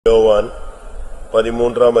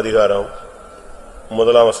13ஆம் அதிகாரம்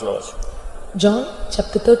முதலாம் வசனம். John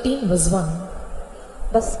chapter 13 verse 1.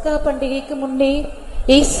 பஸ்கா பண்டிகைக்கு முன்னே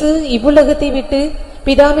இயேசு இவ்வுலகத்தை விட்டு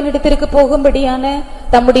பிதாவினிடத்திற்கு போகும்படியான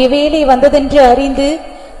தம்முடைய வேலை வந்ததென்று அறிந்து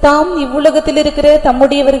தாம் இவ்வுலகத்தில் இருக்கிற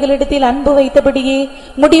தம்முடையவர்களிடத்தில் அன்பு வைத்தபடியே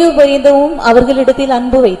முடிவு பரியந்தமும் அவர்களிடத்தில்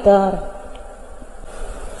அன்பு வைத்தார்.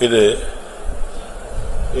 இது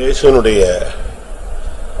இயேசுனுடைய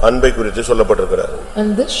அன்பை குறித்து சொல்லப்பட்டிருக்கிறது. And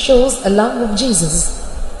this shows a love of Jesus.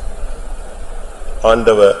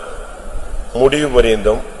 ஆண்டவர் முடிவு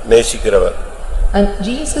பரியந்தம் நேசிக்கிறவர். And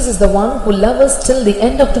Jesus is the one who loves us till the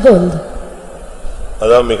end of the world.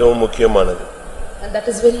 அதான் மிகவும் முக்கியமானது. And that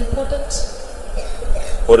is very important.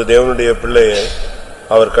 ஒரு தேவனுடைய பிள்ளையை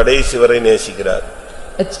அவர் கடைசி வரை நேசிக்கிறார்.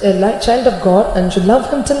 A child of God and should love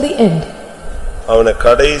him till the end. அவனை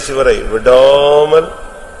கடைசி வரை விடாமல்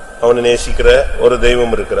அவனை நேசிக்கிற ஒரு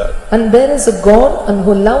தெய்வம் இருக்கிறார். And there is a God and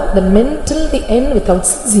who love the men till the end without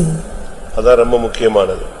ceasing. அதான் ரொம்ப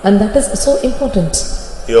முக்கியமானது. And that is so important.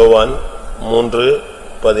 யோவான்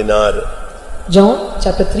 3:16. John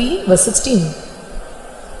chapter 3 verse 16.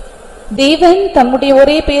 தேவன் தம்முடைய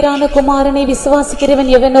ஒரே பேரான குமாரனை விசுவாசிக்கிறவன்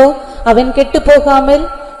எவனோ அவன் கெட்டு போகாமல்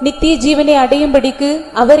நித்திய ஜீவனை அடையும்படிக்கு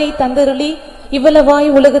அவரை தந்தருளி இவ்வளவாய்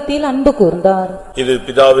உலகத்தில் அன்பு கூர்ந்தார். இது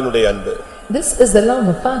பிதாவினுடைய அன்பு. This is the love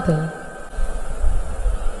of Father.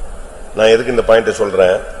 நான் எதுக்கு இந்த பாயிண்ட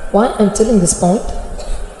சொல்றேன்? Why I am telling this point?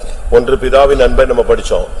 ஒன்று பிதாவின் அன்பை நம்ம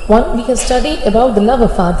படிச்சோம். One, we have studied about the love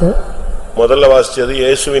of Father. முதல்ல வாசிச்சது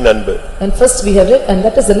இயேசுவின் அன்பு. And first we have read, and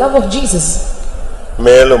that is the love of Jesus.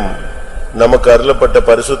 மேலும் நமக்கு அருளப்பட்ட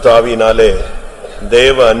பரிசுத்த ஆவியினாலே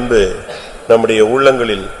தேவ அன்பு நம்முடைய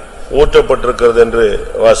உள்ளங்களில் ஊற்றப்பட்டிருக்கிறது என்று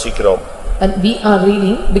வாசிக்கிறோம். And we are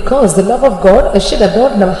reading, because the love of God is shed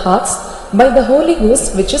abroad in our hearts by the Holy Ghost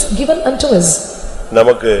which is given unto us.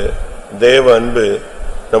 நமக்கு தேவ அன்பு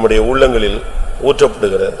நம்முடைய உள்ளங்களில்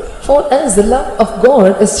ஊற்றப்படுகிறது. For as the love of God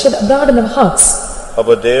is shed abroad in our hearts.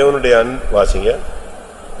 அப்ப தேவனுடைய அன்பு வாசிங்க.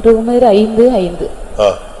 ரோமர் 5:5.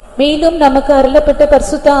 மேலும் நமக்கு அருளப்பட்ட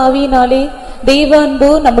பரிசுத்த ஆவியினாலே தேவ அன்பு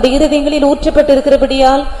நம்முடைய இருதயங்களில்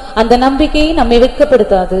ஊற்றப்பட்டிருக்கிறபடியால் அந்த நம்பிக்கை நம்மை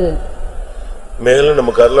வெட்கப்படுத்தாது. மேலும்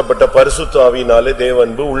நமக்கு அருளப்பட்ட பரிசுத்த ஆவியினாலே தேவ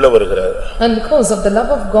அன்பு உள்ள வருகிறது. And because of the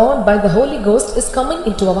love of God by the Holy Ghost is coming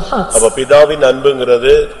into our hearts. அப்ப பிதாவின்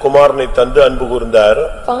அன்புங்கிறது குமாரனை தந்து அன்பு கூர்ந்தார்.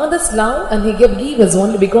 Father's love, and he gave his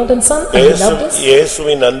only begotten son and he loved us.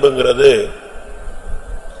 இயேசுவின் அன்புங்கிறது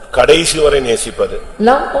கடைசி வரை நேசிப்பது.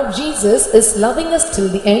 Love of Jesus is loving us till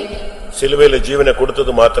the end. சிலுவையில ஜீவனை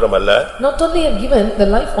கொடுத்தது மாத்திரமல்ல, not only have given the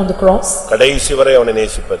life on the cross, கடைசி வரை அவனை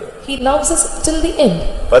நேசிப்பது. he loves us till the end.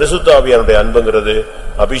 பரிசுத்த ஆவியானுடைய அன்புங்கிறது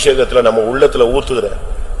அபிஷேகத்துல நம்ம உள்ளத்துல ஊத்துகிற.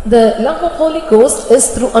 The love of Holy Ghost is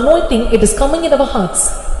through anointing, it is coming in our hearts.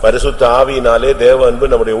 பரிசுத்த ஆவியினாலே தேவ அன்பு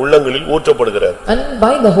நம்முடைய உள்ளங்களில் ஊற்றப்படுகிறது. And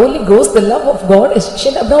by the Holy Ghost the love of God is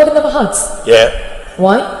shed abroad in our hearts.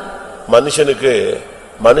 Why? மனுஷனுக்கு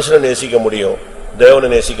மனுஷனை நேசிக்க முடியும், தேவனை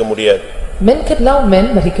நேசிக்க முடியாது. Men can love men,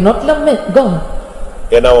 but he cannot love men, God.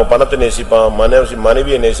 ஏன்னா அவன் பணத்தை நேசிப்பான்,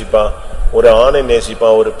 மனைவியை நேசிப்பான், ஒரு ஆணை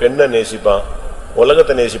நேசிப்பான், ஒரு பெண்ணை நேசிப்பான்,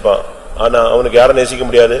 உலகத்தை நேசிப்பான். ஆனா அவனுக்கு யாரை நேசிக்க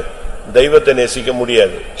முடியாது? தெய்வத்தை நேசிக்க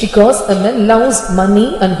முடியாது. Because a man loves money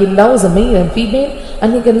and he loves a male and female and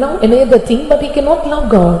he can love any other thing, but he cannot love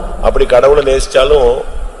God. அப்படி கடவுளை நேசிச்சாலும்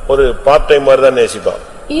ஒரு பார்ட் டைம் மாதிரி தான் நேசிப்பான்.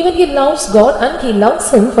 Even he loves God and he loves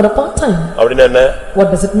him for a part time. அப்படினா என்ன? What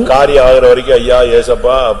does it mean? காரியம் ஆகுற வரைக்கும் ஐயா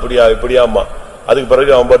ஏசப்பா அப்படியா இப்படியாமா, அதுக்கு பிறகு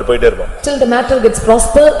அவன் பாட்டு போயிட்டே இருப்பான். Till the matter gets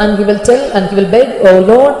prosper and he will tell and he will beg, oh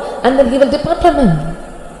Lord, and then he will depart from him.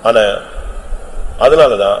 ஆனா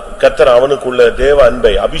அதனாலதான் கர்த்தர் அவனுக்குள்ள தேவ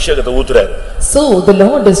அன்பை அபிஷேகத்தை ஊத்துறார். So the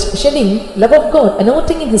Lord is shedding love of God,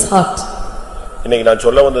 anointing in his heart. இன்னைக்கு நான்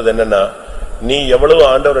சொல்ல வந்தது என்னன்னா, நீ எவ்வளவு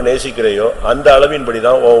ஆண்டவரை நேசிக்கிறையோ அந்த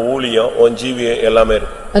அளவின்படிதான் உன் ஊழியம், உன் ஜீவியம் எல்லாமே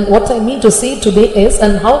இருக்கு. And what I mean to say today is,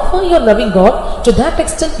 and how far you are loving God, to that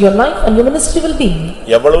extent your life and your ministry will be.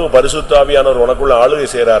 எவ்வளவு பரிசுத்த ஆவியானவர் உனக்குள்ள ஆளுகை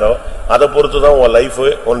செய்றாரோ அதை பொறுத்து தான் உன் லைஃப்,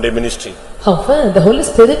 உன்னுடைய ministry. How far the Holy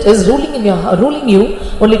Spirit is ruling you,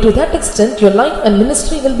 only to that extent your life and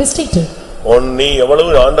ministry will be stated. நீ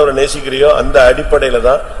எவ்வளவு ஆண்டவரை நேசிக்கிறியோ அந்த அடிப்படையில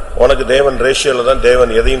தான் உனக்கு தேவன் ரேஷியோல தான்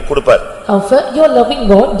தேவன் எதையும் கொடுப்பார். How far you are loving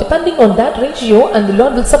God, depending on that ratio, and the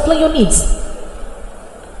Lord will supply your needs.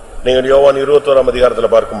 நீங்கள் யோவான் 21ஆம் அதிகாரத்துல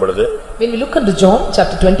பார்க்கும் பொழுது, when we look into John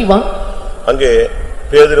chapter 21, அங்கே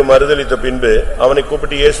பேதுரு மறுதலித்த பின்பு அவனை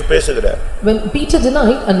கூப்பிட்டு இயேசு பேசுகிறார். when Peter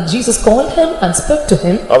denied and Jesus called him and spoke to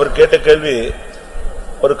him, அவர் கேட்ட கேள்வி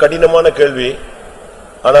ஒரு கடினமான கேள்வி,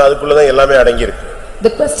 ஆனா அதுக்குள்ள தான் எல்லாமே அடங்கி இருக்கு.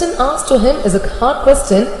 the question asked to him is a hard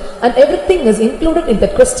question and everything is included in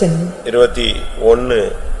that question.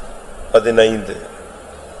 21:15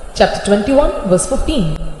 Chapter 21 verse 15.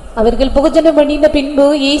 அவர்கள் போஜனம் பண்ணின பின்பு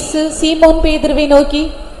இயேசு சீமோன் பேதுருவை நோக்கி,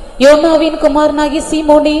 யோனாவின் குமாரனாகிய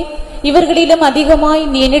சீமோனே, இவர்களிலும் அதிகமாய்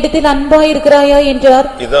நீ என்னிடத்தில் அன்பாய் இருக்கிறாயா என்றார்.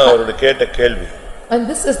 இதான் அவருடைய கேட்ட கேள்வி. And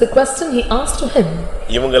this is the question he asked to him.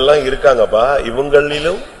 இவங்க எல்லாம் இருக்காங்கப்பா,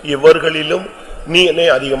 இவங்களிலும் இவர்களிலும் நீ என்னை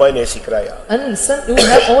அதிகமாய் நேசிக்கிறாயா? And he said, you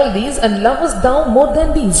have all these and lovest thou more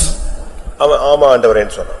than these? அவன் ஆமா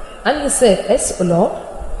ஆண்டவரேன்னு சொன்னான். And he said, yes, O Lord.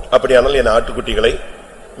 அப்படியானால் என் ஆட்டுக்குட்டிகளை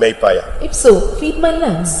மேய்ப்பாயா? If so, feed my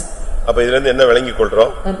lambs. அப்ப இதுல இருந்து என்ன விளங்கிக்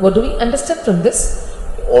கொள்றோம்? And what do we understand from this?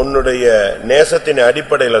 உன்னுடைய நேசத்தின்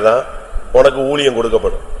அடிப்படையில தான் உனக்கு ஊழியம்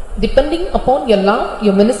கொடுக்கப்படும். Depending upon your love,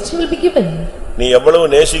 your ministry will be given. நீ எவ்வளவு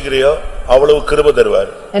நேசிக்கிறியோ அவ்வளவு கிருபை தருவார்.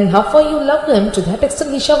 And how far you love him, to that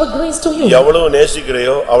extent he shower grace to you. எவ்வளவு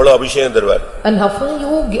நேசிக்கிறியோ அவ்வளவு அபிஷேகம் தருவார். And how far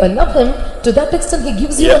you love him, to that extent he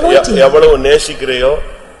gives you anointing. எவ்வளவு நேசிக்கிறியோ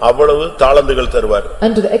அவ்வளவு தாளந்துகள் தருவார்.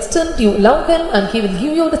 And to the extent you love him, and he will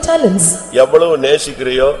give you the talents. எவ்வளவு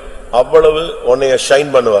நேசிக்கிறியோ அவ்வளவு உன்னைய ஷைன்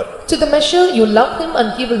பண்ணுவார். To the measure you love him, and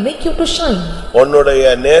he will make you to shine.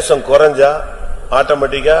 உன்னுடைய நேசம் குறைஞ்சா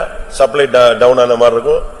ஆட்டோமேட்டிக்கா சப்ளை டவுன் ஆன மாதிரி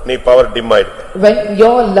இருக்கும், நீ பவர் டிம் ஆயிடும். When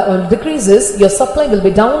your love decreases, your supply will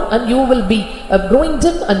be down, and you will be growing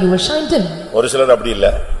dim, and you will shine dim. ஒரு சிலர் அப்படி இல்ல.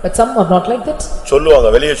 But some are not like that. சொல்லுவாங்க,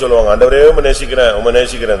 வெளியே சொல்லுவாங்க, ஆண்டவரே உம்மை நேசிக்கிறேன் உம்மை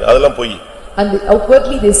நேசிக்கிறேன், அதெல்லாம் பொய். And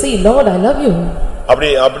outwardly they say, Lord, I love you.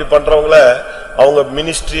 அப்படி பண்றவங்கள அவங்க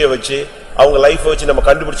மினிஸ்ட்ரியை வச்சு அவங்க லைஃப் வச்சு நம்ம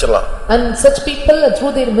கண்டுபிடிச்சிடலாம். And such people,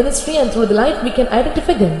 through their ministry and through the life, we can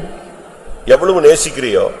identify them. எவ்வளவு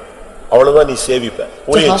நேசிக்கிறியோ அவ்வளவுதான் நீ சேவிப்ப,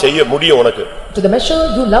 ஊழியம் செய்ய முடியும் உனக்கு. To the measure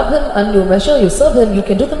you love him and you measure you serve him, you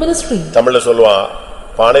can do the ministry. தமிழ்ல சொல்லுவான்,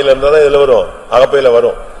 பானையில இருந்தா தான் இதுல வரும், அகப்பையில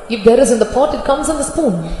வரும். If there is in the pot, it comes in the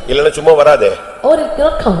spoon. இல்லன்னா சும்மா வராதே. Or it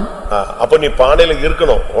cannot come. அப்ப நீ பானையில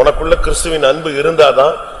இருக்கணும், உனக்குள்ள கிறிஸ்துவின் அன்பு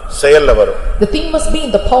இருந்தாதான் செயல்ல வரும். The thing must be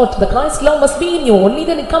in the pot, the Christ love must be in you, only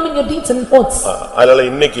then it come in your deeds and thoughts. அதனால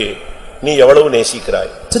இன்னைக்கு நீ எவ்வளவு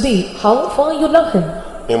நேசிக்கிறாய்? Today, how far you love him?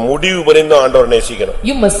 நீ முடிவு வரைக்கும் ஆண்டவரை நேசிக்கணும்.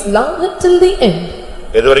 You must love him till the end.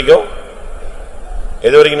 எது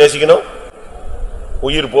வரைக்கும் நேசிக்கணும்?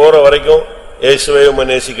 உயிர் போற வரைக்கும் இயேசுவே உம்மை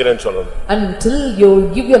நேசிக்கிறேன்னு சொல்லணும். Until you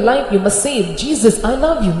give your life, you must say, Jesus, I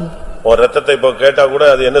love you. ஒரு ரத்தத்தை இப்ப கேட்டா கூட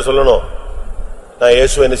அது என்ன சொல்லணும்? நான்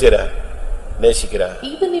இயேசுவை என்ன செய்றேன்? நேசிக்கிறேன்.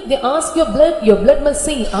 Even if they ask your blood must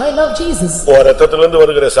say, I love Jesus. ஒரு ரத்தத்திலிருந்து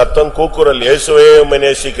வருகிற சத்தம் கூக்குரல், இயேசுவே உம்மை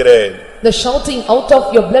நேசிக்கிறேன். The shouting out of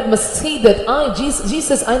your blood must say that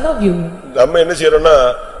Jesus, I love you. நம்ம என்ன செய்யறோம்னா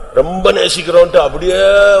ரொம்ப நேசிக்கிறோம்ட்டு அப்படியே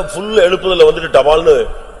ஃபுல் எழுப்புதல வந்துட்டு டபால்னு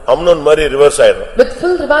அம்னோன் மாதிரி ரிவர்ஸ் ஆயிடும். With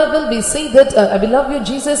full revival we say that I will love you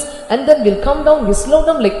Jesus, and then we'll come down, we slow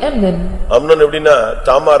down like Amnon. Amnon எப்படின்னா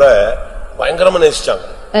தாமார பயங்கரமா நேசிச்சாங்க.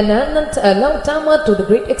 And Amnon loved Tamar to the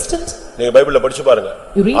great extent. நீங்க பைபிள்ல படிச்சு பாருங்க.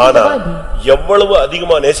 You read the Bible. எவ்வளவு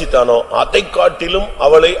அதிகமா நேசித்தானோ அதை காட்டிலும்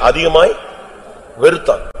அவளை அதிகமாய்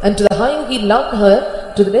வெறுத்தான். And to the higher he loved her,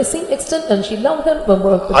 to the same extent, and she loved him.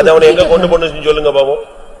 அது அவனை எங்க கொண்டு போணும்னு சொல்லுங்க பாப்போம்.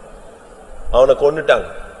 அவனை கொன்னுட்டாங்க.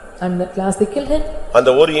 And at last they killed him. அந்த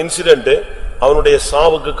ஒரு இன்சிடென்ட் அவனுடைய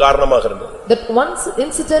சாவுக்கு காரணமாக இருந்தது. That one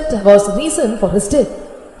incident was the reason for his death.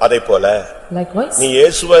 அதேபோல Likewise, நீ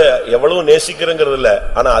இயேசுவை எவ்வளவு நேசிக்கிறங்கிறது இல்ல,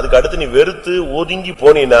 ஆனா அதுக்கு அடுத்து நீ வெறுத்து ஒதுங்கி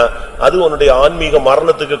போனீனா அது உன்னுடைய ஆன்மீக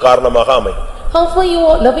மரணத்துக்கு காரணமாக அமையும். how far you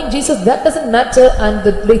are loving Jesus, that doesn't matter, and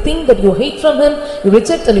the thing that you hate from him, you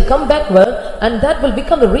reject and you come backward, and that will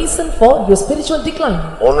become the reason for your spiritual decline.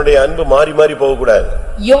 உன்னுடைய அன்பு மாறி மாறி போக கூடாது.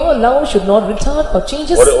 Your love should not retard or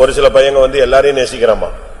changes. ஒரு சில பையங்க வந்து எல்லாரையும்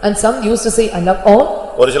நேசிக்கறாமா. And some used to say, I love all.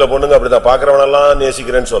 ஒரு சில பொண்ணுங்க அப்படிதான் பார்க்கறவன எல்லாம்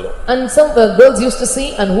நேசிக்கிறேன்னு சொல்லும். And some girls used to say,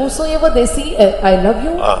 and whosoever they see, I love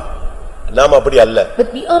you. நாம அப்படி அல்ல. But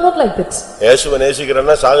we are not like that. இயேசுவை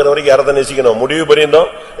நேசிக்கிறேன்னா சாகர வரைக்கும் யாரை தான் நேசிக்கணும்? முடிவு பரியந்தம்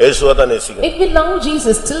இயேசுவை தான் நேசிக்கணும். If we love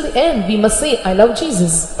Jesus till the end, we must say, I love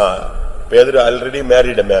Jesus. பேதுரு already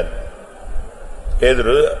married a man.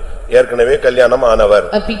 பேதுரு ஏற்கனவே கல்யாணம் ஆனவர்.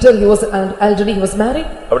 And Peter, he was already married.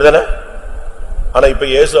 அப்படிதானே? ஆனா இப்ப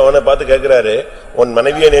இயேசு அவனை பார்த்து கேக்குறாரு, உன்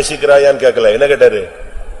மனைவியை நேசிக்கிறாயான்னு கேட்கல. என்ன கேட்டாரு?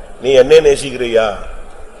 நீ என்னை நேசிக்கிறியா?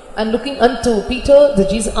 And looking unto Peter, the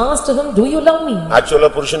Jesus asked him, do you love me? ஆக்சுவலா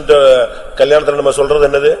புருஷன் கல்யாணத்துல நம்ம சொல்றது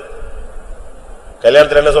என்னது?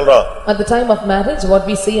 கல்யாணத்துல என்ன சொல்றோம்? At the time of marriage, what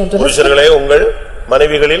we say unto husband, புருஷர்களே உங்கள்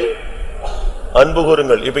மனைவிகளில் அன்பு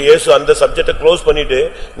கூருங்கள். இப்ப இயேசு அந்த சப்ஜெக்ட க்ளோஸ் பண்ணிட்டு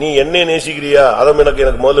நீ என்னை நேசிக்கிறியா அத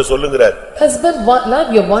எனக்கு முதல்ல சொல்லுங்கறார். husband,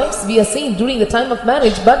 love your wives, we are saying during the time of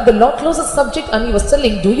marriage, but the Lord closes subject and he was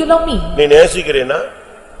telling, do you love me? நீ நேசிக்கிறேனா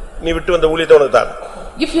நீ விட்டு வந்த ஊழியத்தை உனக்கு தரேன்.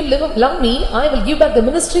 If you love me, I will give back the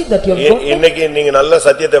ministry that you have got. இன்னைக்கு நீங்க நல்ல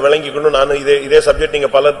சத்தியத்தை விளங்கிக்கணும். நான் இதே சப்ஜெக்ட் நீங்க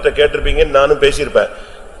பலர்ட்ட கேட்டிருப்பீங்கன்னு நானும் பேசியிருப்பேன்.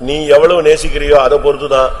 நீ எவ்வளவு நேசிக்கிறியோ அதை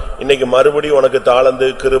பொறுத்துதான் இன்னைக்கு மறுபடியும் உனக்கு தாளந்து,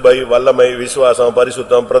 கிருபை, வல்லமை, விசுவாசம்,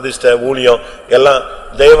 பரிசுத்தம், பிரதிஷ்டை, ஊழியம் எல்லாம்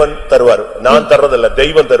தேவன் தருவார். நான் தர்றதில்ல,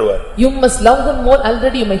 தெய்வம் தருவார். You must love him more.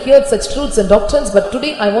 Already you may hear such truths and doctrines, but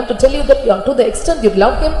today I want to tell you that to the extent you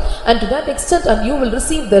love him, and to that extent and you will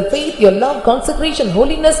receive the faith, your love, consecration,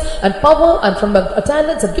 holiness and power, and from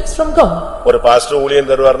talents and gifts from God. ஒரு pastor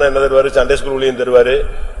ஊழியம் தருவார்னா என்ன தருவாரு? Sunday school ஊழியம் தருவாரு,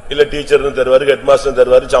 இல்ல டீச்சர்னு தருவாரு, head master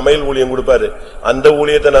தருவாரு, சமையல் ஊழியம் கொடுப்பாரு. அந்த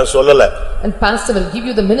ஊழியத்தை நான் சொல்லல. And pastor will give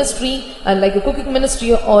you the ministry and like a cooking ministry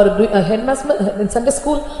or a headmaster in Sunday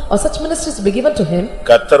school or such ministries will be given to him.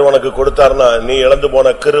 கர்த்தர் உனக்கு கொடுத்தார்னா நீ இழந்து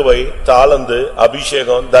போன கிருபை, தாளந்து,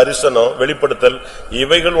 அபிஷேகம், தரிசனம், வெளிப்படுத்தல்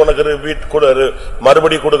இவைகள் உனக்கு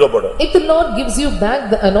மறுபடி கொடுக்கப்படும். If the Lord gives you back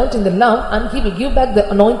the anointing, the love, and he will give back the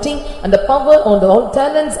anointing and the power on the all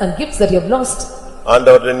talents and gifts that you have lost.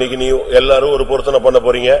 ஆண்டவர் இன்னைக்கு நீ எல்லாரும் ஒரு பொருத்தனை பண்ண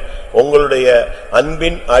போறீங்க. உங்களுடைய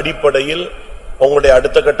அன்பின் அடிப்படையில் உங்களுடைய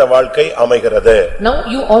அடுத்த கட்ட வாழ்க்கை அமைகிறது. Now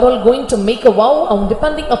you are all going to make a vow on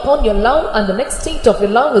depending upon your love, and the next state of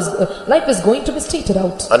your love is life is going to be stated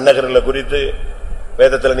out. அன்னகர்களை குறித்து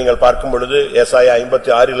வேதத்தில் நீங்கள் பார்க்கும் பொழுது ஏசாயா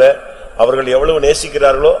 56 அவர்கள் எவ்வளவு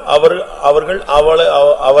நேசிக்கிறார்களோ அவர்கள்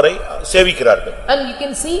அவரை சேவிக்கிறார்கள். And you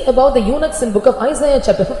can see about the eunuchs in book of Isaiah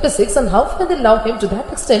chapter 56 and how far they love him to that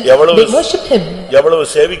extent they worship him. எவ்வளவு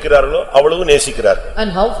சேவிக்கிறார்களோ அவ்வளவு நேசிக்கிறார்கள்.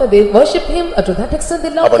 And how far they worship him to that extent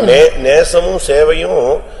they love him. நேசமும் சேவையும்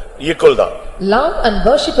equal தான். Love and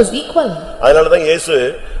worship is equal. அதனால தான் இயேசு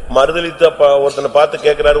மறுதலித்த ஒருத்தனை பார்த்து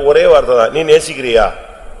கேக்குறாரு, ஒரே வார்த்தை தான், நீ நேசிக்கிறியா?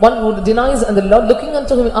 One who denies and the Lord looking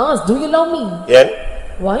unto him asks, do you love me? ஏன்?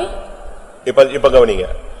 Why? இப்ப கவனிங்க.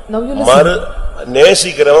 Now you listen.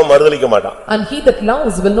 நேசிக்கிறவன் மறுதலிக்க மாட்டான். And he that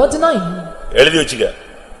loves will not deny him. எழுதி வச்சுக்க.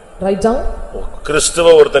 Write down.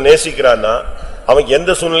 கிறிஸ்துவ ஒருத்தன் நேசிக்கிறான்னா அவன்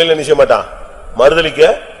எந்த சூழ்நிலையில நேசிக்க மாட்டான், மறுதலிக்க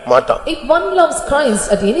மாட்டான். If one loves Christ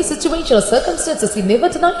at any situation or circumstances, he never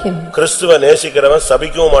deny him. கிறிஸ்துவ நேசிக்கிறவன்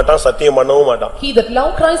சபிக்கவும் மாட்டான், சத்தியம் பண்ணவும் மாட்டான். He that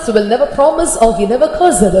love Christ will never promise or he never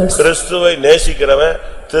curse others. கிறிஸ்துவை நேசிக்கிறவன்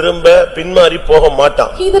திரும்ப பின்மாறி போக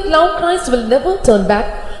மாட்டான். He that love Christ will never turn back.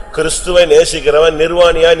 கிறிஸ்துவை நேசிக்கிறவன்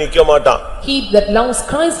நிர்வாணியா நிக்க மாட்டான். He that loves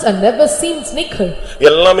Christ and never seems naked.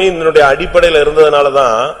 எல்லாமே இதனுடைய அடிப்படையில்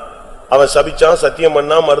இருந்ததனாலதான் அவன் சபிச்சான், சத்தியம்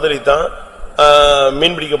பண்ணா, மறுதலித்தான்,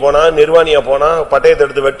 மீன் பிடிக்க போனா, நிர்வாணியா போனா, பட்டயத்தை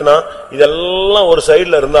எடுத்து வெட்டினா, இதெல்லாம் ஒரு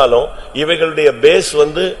சைடுல இருந்தாலும் இவைகளுடைய பேஸ்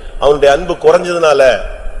அவனுடைய அன்பு குறைஞ்சதுனால,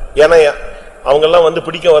 ஏன்னா அவங்க எல்லாம்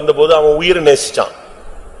பிடிக்க வந்தபோது அவன் உயிரை நேசிச்சான்,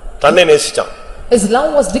 தன்னை நேசிச்சான். His love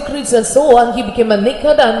was decreased and so on he became a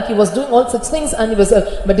naked and he was doing all such things and he was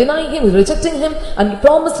denying him, rejecting him, and he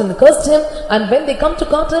promised and cursed him, and when they come to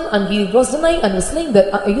cut him and he was denying and was slaying the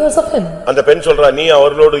years of him. அந்த பெண் சொல்றா, நீ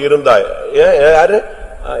அவர்களோடு இருந்தாய், யாரு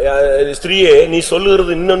ஸ்திரீயே, நீ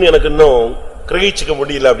சொல்லுகிறது இன்னும் எனக்கு இன்னும் கிரகிச்சிக்க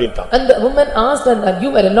முடியல அப்படின்ட்டான். And the woman asked and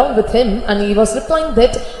you were along with him, and he was replying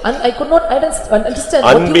that, and I could not understand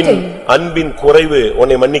what you think. அன்பின் குறைவு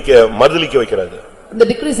உன்னை மறுதலிக்க வைக்கிறது. The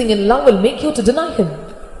decreasing in love will make you to deny him.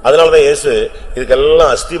 அதனாலதான் இயேசு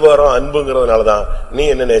இதுக்கெல்லாம் அஸ்திபாரம் அன்புங்கிறதுனாலதான் நீ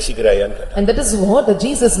என்ன நேசிக்கிறாயான்னு கேட்டார். And that is what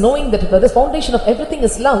Jesus, knowing that the foundation of everything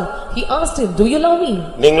is love, he asked him, do you love me?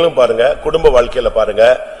 நீங்களும் பாருங்க, குடும்ப வாழ்க்கையில பாருங்க,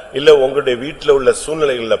 இல்ல உங்களுடைய வீட்டுல உள்ள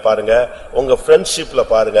சூழ்நிலைகள்ல பாருங்க, உங்க ஃப்ரெண்ட்ஷிப்ல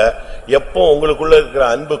பாருங்க, எப்போ உங்களுக்குள்ள இருக்கிற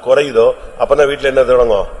அன்பு குறையுதோ அப்பதான் வீட்டுல என்ன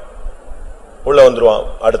தொடங்கும், உள்ள வந்துருவான்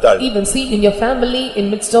அடுத்த ஆள். Even see in your family, in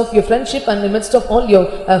midst of your friendship and in midst of all your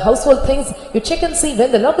household things, you check and see when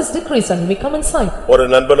the love is decreased and you may come inside. ஒரு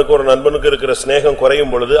நண்பனுக்கு இருக்கிற ஸ்நேகம்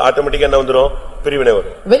குறையும் பொழுது ஆட்டோமேட்டிக்கா என்ன வந்துரும், பிரிவினை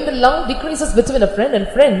வரும். When the love decreases between a friend and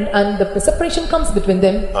friend and the separation comes between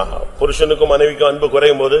them. புருஷனுக்கும் மனைவிக்கும் அன்பு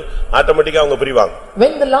குறையும் போது ஆட்டோமேட்டிக்கா அவங்க பிரிவாங்க.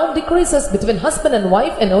 When the love decreases between husband and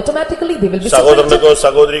wife, and automatically they will be separated. சகோதரனுக்கும்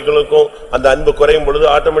சகோதரிகளுக்கும் அந்த அன்பு குறையும் பொழுது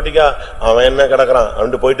ஆட்டோமேட்டிக்கா அவன் என்ன கடக்குறான்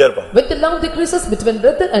அவன் போயிட்டே இருப்பான். When the love decreases between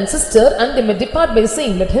brother and sister, and they may depart by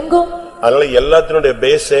saying, let him go. அதனால எல்லாத்தினுடைய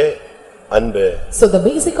பேஸே அன்பு. So the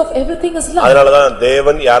basic of everything is love. அதனாலதான்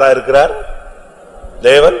தேவன் யாரா இருக்கிறார்,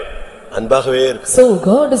 தேவன் அன்பாகவே இருக்கு. So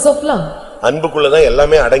God is of love. அன்புக்குள்ளதான்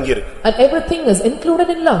எல்லாமே அடங்கி இருக்கு. And everything is included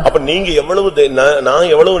in love. அப்ப நீங்க எவ்வளவு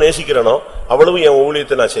நான் எவ்வளவு நேசிக்கிறேனோ அவ்வளவு என்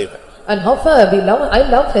ஊழியத்தை நான் செய்வேன். And how far we love, I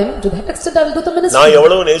love him, to that extent I will do the ministry. நான்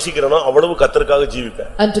எவ்வளவு நேசிக்கிறேனோ அவ்வளவு கர்த்தருக்காக ஜீவிப்பேன்.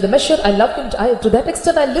 And to the measure I love him, to that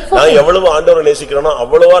extent I live for him. நான் எவ்வளவு ஆண்டவரை நேசிக்கிறேனோ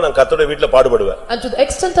அவ்வளவா நான் கர்த்தருடைய வீட்ல பாடுபடுவேன். And to the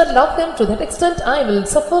extent I love him, to that extent I will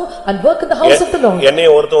suffer and work in the house of the Lord. என்னை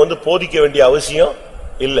ஒருத்தன் போதிக்க வேண்டிய அவசியம்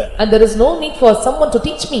இல்ல. And there is no need for someone to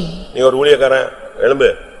teach me. நீ ஒரு ஊழியக்காரன், எழும்பு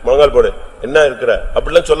முழங்கால் போடு, என்ன இருக்கிற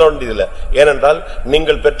அப்படிலாம் சொல்ல வேண்டியதில்லை. ஏனென்றால்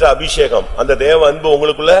நீங்கள் பெற்ற அபிஷேகம், அந்த தேவ அன்பு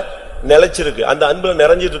உங்களுக்குள்ள நிலைச்சிருக்கு. அந்த அன்புல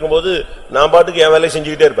நிறைஞ்சிட்டு இருக்கும்போது நான் பாட்டுக்கு என் வேலையை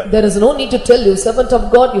செஞ்சுக்கிட்டே இருப்பேன். There is no need to tell you, servant of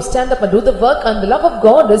God, you stand up and do the work, and the love of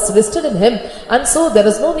God is rested in him, and so there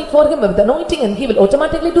is no need for him with the anointing, and he will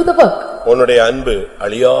automatically do the work. உன்னுடைய அன்பு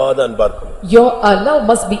அழியாத அன்பா இருக்கணும். Your love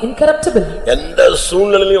must be incorruptible. எந்த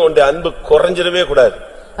சூழ்நிலையிலும் உன்னுடைய அன்பு குறைஞ்சிடவே கூடாது.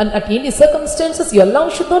 And at any circumstances your love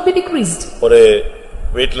should not be decreased. ஒரு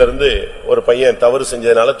வீட்ல இருந்து ஒரு பையன் தவறு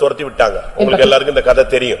செஞ்சதனால துரத்தி விட்டாங்க. உங்களுக்கு எல்லாருக்கும் இந்த கதை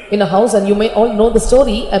தெரியும். In a house, and you may all know the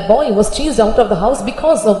story, a boy was chased out of the house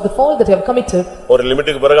because of the fault that he have committed. ஒரு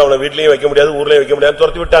லிமிட்டுக்கு பிறகு அவனை வீட்லயே வைக்க முடியாது, ஊர்லயே வைக்க முடியாது,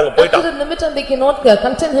 துரத்தி விட்டாங்க, போய்ட்டான். After the limit, and they cannot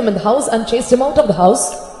contain him in the house, and chased him out of the house.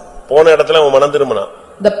 போன இடத்துல அவன் மனம் திரும்பினான்.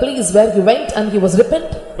 The place where he went and he was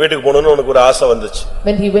repent. வீட்டுக்கு போகணும்னு அவனுக்கு ஒரு ஆசை வந்துச்சு.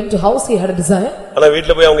 When he went to house, he had a desire. ஆனா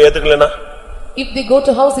வீட்ல போய் அவங்க ஏத்துக்கலனா, if they go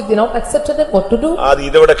to house, if they not accepted it, what to do? அது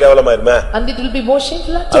இதை விட கேவலமாயிருமே. And it will be more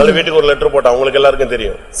shameful. அவளை வீட்டுக்கு ஒரு லெட்டர் போட்டான், உங்களுக்கு எல்லாருக்கும்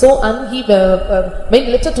தெரியும். So and he made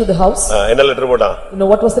a letter to the house. என்ன லெட்டர் போட்டான்? You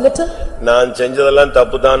know what was the letter? நான் செஞ்சதெல்லாம்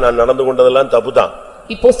தப்புதான், நான் நடந்து கொண்டதெல்லாம் தப்புதான்.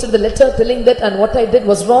 He posted the letter telling that and what I did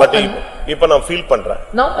was wrong. But இப்ப நான் ஃபீல் பண்றேன்.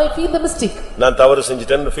 Now I feel the mistake. நான் தவறு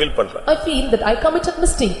செஞ்சிட்டேன்னு ஃபீல் பண்றேன். I feel that I committed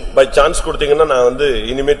mistake. By chance கொடுத்தீங்கன்னா நான்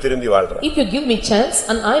இனிமே திருந்தி வாழ்றேன். If you give me chance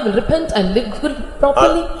and I will repent and live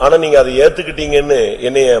properly. ஆனா நீங்க அதை ஏத்துக்கிட்டீங்கன்னு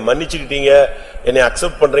என்னைய மன்னிச்சுக்கிட்டீங்க, என்னை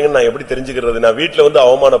அக்செப்ட் பண்றீங்கன்னு நான் எப்படி தெரிஞ்சுக்கிறது? நான் வீட்ல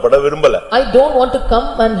அவமானப்பட விரும்பல. I don't want to come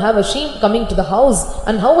and have a shame coming to the house,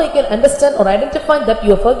 and how I can understand or identify that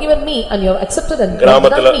you have forgiven me and you have accepted and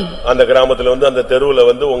கிராமத்துல அந்த கிராமத்துல அந்த தெருவுல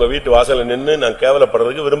உங்க வீட்டு வாசல்ல நின்னு நான்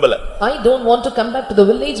கேவலப்படுறதுக்கு விரும்பல. I don't want to come back to the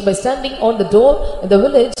village by standing on the door in the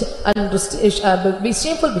village and be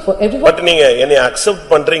shameful before everyone. But நீங்க என்னை அக்செப்ட்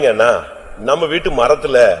பண்றீங்கன்னா நம்ம வீட்டு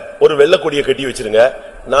மரத்துல ஒரு வெள்ளை கொடியை கட்டி வச்சிருங்க.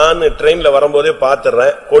 நான் ட்ரெயின்ல வரும்போதே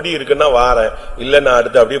பாத்துறேன், கொடி இருக்குன்னா வாரேன், இல்ல நான்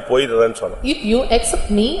அடுத்து அப்படியே போயிடுறேன்னு சொன்னேன். If you accept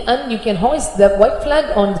me and you can hoist the white flag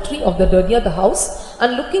on the tree of the near the house,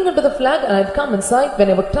 and looking into the flag, and I'd come inside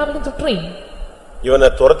when I was traveling to train. இவனை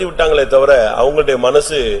துரத்தி விட்டாங்களே தவிர அவங்களுடைய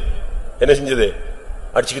மனசு என்ன செஞ்சது?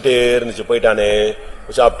 அடிச்சுக்கிட்டே இருந்துச்சு. போயிட்டானே,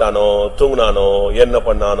 சாப்பிட்டானோ, தூங்குனானோ, என்ன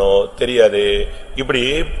பண்ணானோ தெரியாது, இப்படி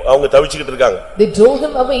அவங்க தவிச்சுக்கிட்டு இருக்காங்க. They drove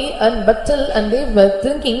him away and battle, and they were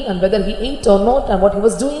thinking and whether he ate or not and what he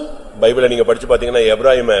was doing. பைபிளை நீங்க படிச்சு பாத்தீங்கன்னா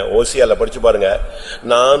எப்ராயிம் ஓசியால படிச்சு பாருங்க.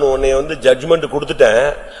 நான் உன்னை ஜட்ஜ்மெண்ட் கொடுத்துட்டேன்,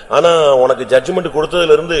 ஆனா உனக்கு ஜட்ஜ்மெண்ட்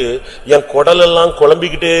கொடுத்ததுல இருந்து என் குடல் எல்லாம்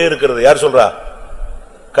குழம்பிக்கிட்டே இருக்கிறது. யார் சொல்றா?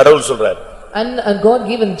 கடவுள் சொல்றாரு. And God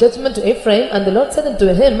gave judgment to Ephraim, and the Lord said unto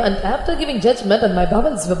him, and after giving judgment, and my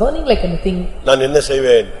bowels were burning like anything. நான் என்ன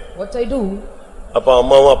செய்வேன்? What I do? அப்பா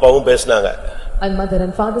அம்மாவும் அப்பாவும் பேசினாங்க. And mother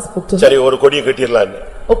and father spoke to him. சரி, ஒரு கொடியை கட்டிரலாம்.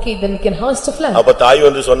 Okay, then we can hoist a flag. அப்ப தாய்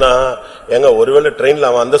சொன்னா, எங்க ஒருவேளை ட்ரெயின்ல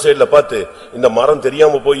அவன் அந்த சைடுல பார்த்து இந்த மரம்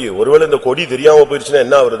தெரியாம போய் ஒருவேளை இந்த கொடி தெரியாம போயிருச்சுன்னா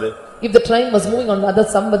என்ன ஆவறது? If the train was moving on the other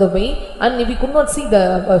some other way, and if we could not see the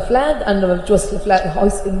flag and which was flag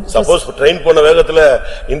hoisting. Suppose train போன வேகத்துல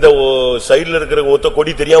இந்த சைடுல இருக்கிற ஒத்த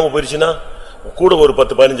கொடி தெரியாம போயிருச்சுன்னா கூட ஒரு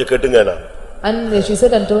 10-15 கட்டுங்க நான். And she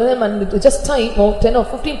said unto him, and just tie 10 or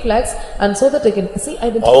 15 flags, and so that I can see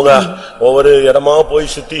identity. அவங்க ஒவ்வொரு இடமா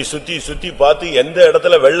போய் சுத்தி சுத்தி சுத்தி பார்த்து எந்த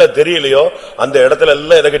இடத்துல வெள்ள தெரியலையோ அந்த இடத்துல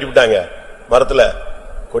எல்லாம் எதை கட்டி விட்டாங்க? மரத்துல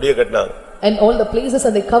கொடியை கட்டினாங்க. And all the places,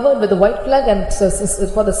 and they covered with the white flag, and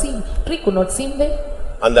for the sea tree could not seem there.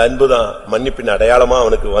 அந்த அன்புதான் மன்னிப்பின் அடையாளமா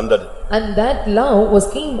அவனுக்கு வந்தது. And that love was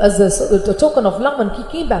came as a token of love, and he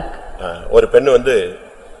came back. ஒரு பெண்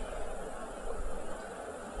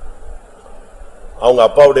அவங்க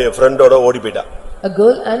அப்பாவுடைய ஃப்ரெண்டோட ஓடி போய்ட்டா. A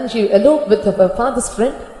girl, and she eloped with her father's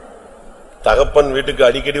friend. தகப்பன் வீட்டுக்கு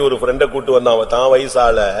அடிக்கடி ஒரு ஃப்ரெண்ட கூட்டி வந்தான். தான்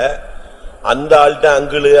வயசால அந்த ஆள்கிட்ட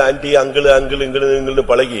அங்கிள் ஆன்டி அங்கிள் அங்கிள் இங்கிள்னு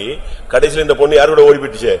பழகி கடைசியில் இந்த பொண்ணு யாரோட ஓடி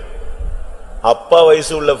போயிடுச்சு? அப்பா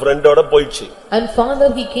வயசு உள்ள ஃப்ரெண்டோட போயிடுச்சு. And father,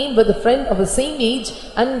 he came with a friend of the same age,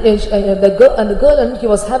 and the girl and he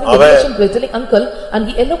was having a relation with telling uncle, and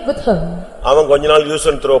he eloped with her. அவன் கொஞ்ச நாள் யூஸ்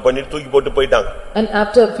அண்ட் த்ரோ பண்ணி தூக்கி போட்டு போயிட்டாங்க. And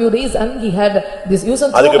after a few days, and he had this use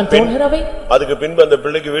and throw and thrown her away. அதுக்கு பின்பு அந்த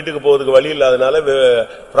பிள்ளைக்கு வீட்டுக்கு போறதுக்கு வழி இல்லாதனால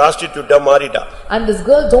prostitute மாறிட்டா. And this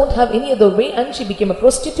girl don't have any other way, and she became a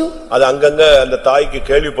prostitute. அது அங்கங்க அந்த தாய்க்கு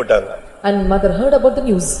கேள்விப்பட்டாங்க. And mother heard about the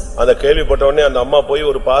news. அந்த கேள்விப்பட்ட உடனே அந்த அம்மா போய்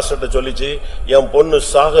ஒரு பாஸ்டர்ட்ட சொல்லிச்சு, என் பொண்ணு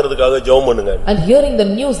சாகிறதுக்காக ஜெபம் பண்ணுங்க. And hearing the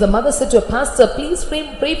news, the mother said to a pastor, please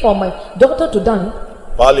pray for my daughter to die.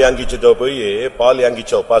 Ball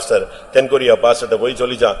யாங்கிச்சோ pastor தென்கொரியா பாஸ்டர்ட்ட போய்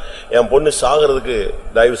சொல்லிச்சான், என் பொண்ணு சாகிறதுக்கு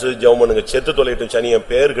தயவு செய்து ஜெபம் பண்ணுங்க, செத்து தொலையட்டும் சனி, என்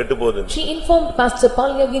பேர் கெட்டு போகுது. She informed Pastor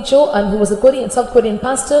Paul Yagicho, and who was a South Korean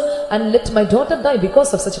pastor, and let my daughter die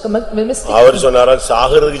because of such a mistake. அவர் சொன்னாரா,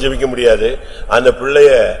 சாகிறதுக்கு ஜெபிக்க முடியாது, அந்த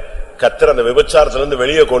பிள்ளைய கர்த்தர் அந்த விபச்சாரத்துல இருந்து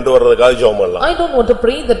வெளியே கொண்டு வரதுக்காக ஜெபம் பண்ணலாம். I don't want to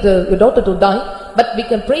pray that your daughter to die, but we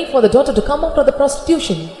can pray for the daughter to come out of the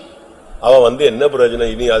prostitution. அவ என்ன பிரயோஜனம்?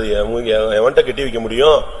 இனி அது எவன்ட்ட கட்டி வைக்க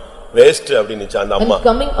முடியும்? வேஸ்ட் அப்படினுச்சு அந்த அம்மா. And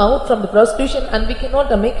coming out from the prostitution and we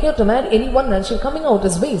cannot make her to marry anyone and she coming out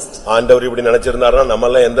is waste. ஆண்டவர் இப்படி நினைச்சிருந்தாருன்னா நம்ம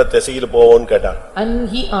எல்லாம் எந்த திசையில போவோம்னு கேட்டார். And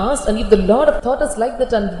he asked, and if the Lord have thought us like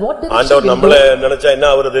that, and what direction ஆண்டவர் நம்மள நினைச்சா என்ன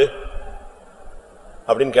ஆவறது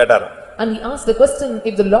அப்படினு கேட்டார். And he asked the question,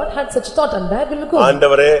 if the Lord had such thought, and where will you go?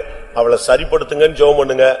 ஆண்டவரே அவளை சரிப்படுத்துங்கன்னு ஜெபம்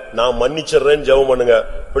பண்ணுங்க, நான் மன்னிச்சிறேன்னு ஜெபம் பண்ணுங்க,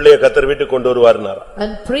 பிள்ளையை கர்த்தர் வீட்டுக்கு கொண்டு வருவார்னார்.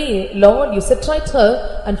 And pray, Lord, you set right her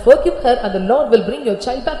and forgive her, and the Lord will bring your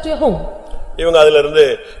child back to your home. இவங்க அதில இருந்து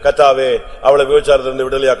கர்த்தாவே அவளை விபச்சாரத்துல இருந்து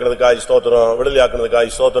விடுதலையாக்குறதுக்காக ஸ்தோத்திரம்,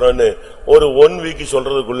 விடுதலையாக்குறதுக்காக ஸ்தோத்திரம்னு ஒரு 1 வீக்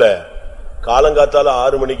சொல்றதுக்குள்ள காலங்காத்தால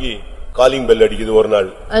 6 மணிக்கு calling bell அடிக்குது ஒரு நாள்.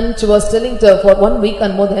 And she was telling her for 1 week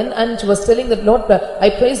and more than, and she was telling that, Lord, I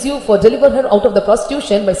praise you for deliver her out of the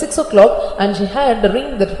prostitution by 6 o'clock, and she had the ring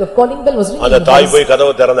that the calling bell was ringing. அந்த தாய் போய்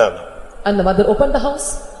கதவை திறந்தாங்க. And the mother opened the house.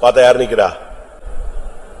 பார்த்தா யார் நிக்கிறா?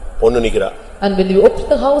 பொண்ணு நிக்கிறா. And when you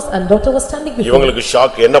opened the house and daughter was standing before. இவங்களுக்கு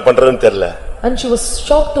ஷாக், என்ன பண்றதுன்னு தெரியல. And she was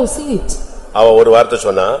shocked to see it. அவ ஒரு வார்த்தை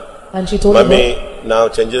சொன்னா, and she told மம்மி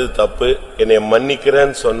நான் செஞ்சது தப்பு, என்னை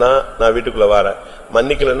மன்னிக்கிறேன்னு சொன்னா நான் வீட்டுக்குள்ள வரேன்,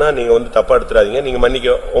 மன்னிக்கலன்னா நீங்க வந்து தப்பா எடுத்துறாதீங்க, நீங்க மன்னிக்க,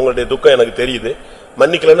 உங்களுடைய துக்கம் எனக்கு தெரியுது,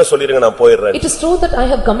 மன்னிக்கலன்னா சொல்லிருங்க நான் போயிடுறேன். It is true that I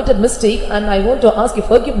have committed mistake and I want to ask you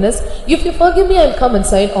forgiveness. If you forgive me, I will come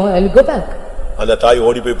inside or I will go back. அந்த தாய்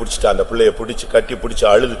ஓடி போய் பிடிச்சிட்டா, அந்த பிள்ளையை பிடிச்சு கட்டி பிடிச்சு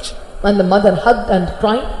அழுதுச்சு. And the mother hugged and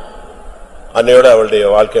cried. அன்னையோட அவளுடைய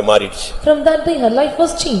வாழ்க்கை மாறிடுச்சு. From that day her life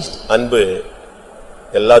was changed. அன்பு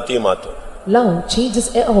எல்லாத்தையும் மாத்தும். Love changes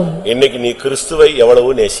all. இன்னைக்கு நீ கிறிஸ்துவை எவ்வளவு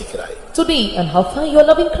நேசிக்கிறாய்? Today and how far you are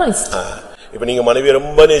loving Christ. இப்ப நீங்க மனைவியை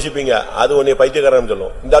ரொம்ப நேசிப்பீங்க, அது உன்னை பைத்தியக்காரன்னு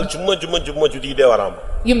சொல்லும். இந்த ஆள் சும்மா சும்மா சும்மா சுத்திக்கிட்டே வராம.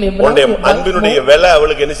 உன்னுடைய அன்பினுடைய விலை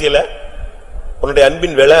அவளுக்கு என்ன செய்யல? உன்னுடைய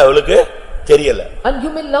அன்பின் விலை அவளுக்கு தெரியல. And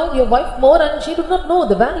you may love your wife more and she do not know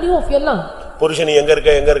the value of your love. புருஷன் எங்க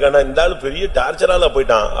இருக்கானா, இந்த ஆள் பெரிய டார்ச்சரால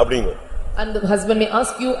போயிட்டான் அப்படிங்க. And the husband may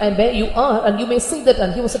ask you and where you are, and you may say that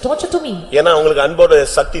and he was a torture to me. ஏனா உங்களுக்கு அன்போட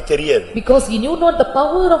சக்தி தெரியாது. Because he knew not the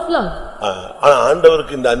power of love. ஆனா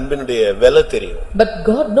ஆண்டவருக்கு இந்த அன்பினுடைய விலை தெரியும். But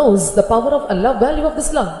God knows the power of love, value of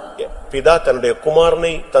this love. பிதா தன்னுடைய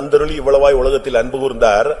குமாரனை தந்தருளி இவ்வளவாய் உலகத்தில் அன்பு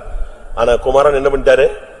கூர்ந்தார். ஆனா குமாரன் என்ன பண்ணிட்டாரு?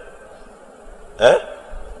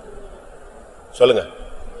 சொல்லுங்க.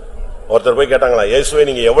 ஒருத்தர் போய் கேட்டாங்களா, இயேசுவை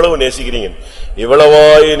நீங்க எவ்வளவு நேசிக்கிறீங்க?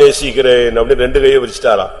 இவ்வளவாய் நேசிக்கிறேன் அப்படி 2 கையை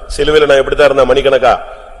விரிச்சிட்டாரா? சிலுவையில நான் எப்படித்தான் இருந்தேன் மணிக்கணக்கா?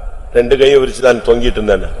 2 கையை விரிச்சு தான் தொங்கிட்டு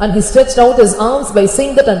இருந்தேன். And he stretched out his arms by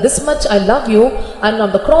saying that, and this much I love you, and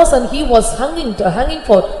on the cross and he was hanging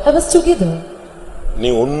for heavens together.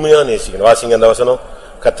 நீ உண்மையா நேசிக்கணும். வாசிங்க அந்த வசனம்.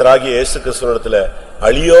 கர்த்தராகிய இயேசு கிறிஸ்துவினிடத்தில்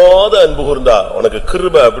அழியாத அன்பு கூர்ந்தா உனக்கு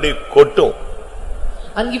கிருபை அப்படி கொட்டும்.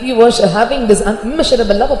 And if you were having this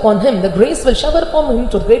immeasurable love upon him, the grace will shower upon him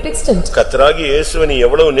to a great extent. கர்த்தராகிய இயேசுவை நீ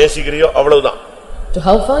எவ்வளவு நேசிக்கிறியோ அவ்வளவுதான். To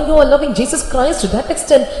how far you are loving Jesus Christ, to that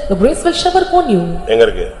extent the grace will shower upon you. எங்க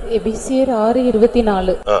இருக்கு? எபேசியர்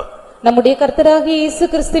 6:24. நம்முடைய கர்த்தராகிய இயேசு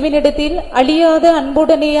கிறிஸ்துவினிடத்தில் அழியாத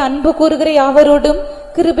அன்புடனே அன்பு கூறுகிற யாவரோடும்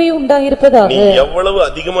கிருபை உண்டாயிருப்பதாக. நீ எவ்வளவு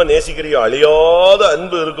அதிகமா நேசிக்கிறியோ, அழியாத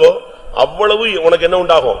அன்பு இருக்கோ அவ்வளவு உனக்கு என்ன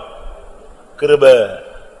உண்டாகும்? கிருபை.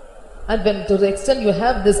 And when to the extent you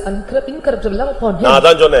have this incorruptible love upon him. நான்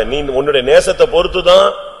அதான் சொன்னேன், நீ உன்னுடைய நேசத்தை பொறுத்துதான்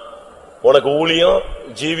உனக்கு ஊழியம்,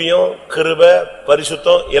 ஜீவியம், கிருபை,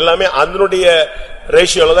 பரிசுத்தம் எல்லாமே அதனுடைய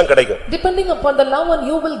ரேஷியோல தான் கிடைக்கும். Depending upon the love one,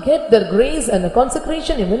 you will get the grace and the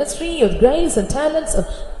consecration, your ministry, your grace and talents.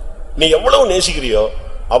 நீ எவ்வளவு நேசிக்கிறியோ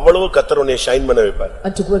அவ்வளவு கர்த்தர் உன்னை ஷைன் பண்ண வைப்பார்.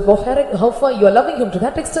 And to how far you are loving him, to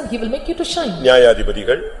that extent he will make you to shine.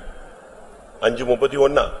 நியாயாதிபதிகள்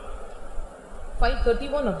 5:31.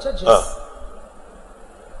 5:31 of Judges.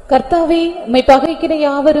 கர்த்தாவே, உம்மை பகைக்கிற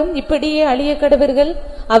யாவரும் இப்படியே அழிய கடவர்கள்.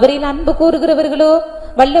 அவரில் அன்பு கூறுகிறவர்களோ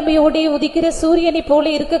வல்லமையோடே உதிக்கிற சூரியனை போல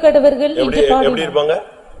இருக்க கடவர்கள் என்று பாடினார். எப்படி இருப்பாங்க?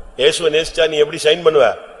 இயேசுவை நேசிச்சா நீ எப்படி ஷைன்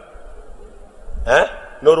பண்ணுவ?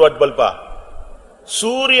 100 வாட் பல்பா?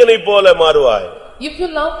 சூரியனை போல மாறுவாய். If you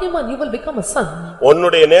love him and you will become a son.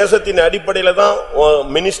 உன்னுடைய நேசத்தின் அடிப்படையில தான்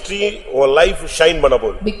மினிஸ்ட்ரி உன் லைஃப் ஷைன் பண்ண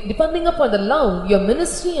போகுது. Depending upon the love, your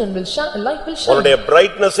ministry and life will shine. உன்னுடைய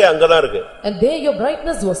பிரைட்னஸே அங்கதான் இருக்கு. And there your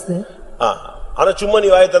brightness was there. ஆனா சும்மா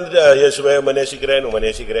நீ வாயை தந்துட்டு இயேசுவே நேசிக்கிறேன்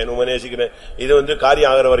நேசிக்கிறேன் இது வந்து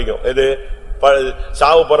காரியம் ஆகிற வரைக்கும் இது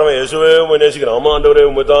சாவு போறவன் இயேசுவே நேசிக்கிறான், ஆமா ஆண்டவரே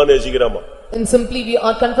உம்மை தான் நேசிக்கிறாமா. And simply we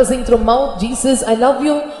are confessing through mouth, Jesus I love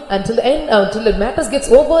you, until the end, until the matters gets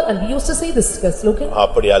over, and we used to say this slogan.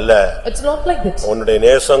 அப்படி அல்ல. It's not like that. உன்னுடைய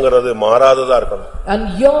நேசங்கிறது மாறாததா இருக்கணும். And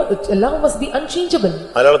your love must be unchangeable.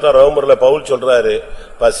 அதனால தான் ரோமர்ல பவுல் சொல்றாரு,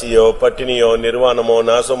 பசியோ பட்டினியோ நிர்வாணமோ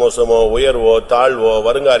நாசமோசமோ உயர்வோ தாழ்வோ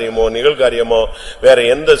வருங்காரியமோ நிகழ்காரியமோ வேற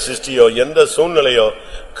எந்த சிருஷ்டியோ எந்த சூழ்நிலையோ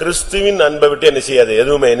கிறிஸ்துவின் அன்பை விட்டு என்ன செய்யாது,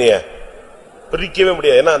 எதுவுமே என்னைய பிரிக்கவே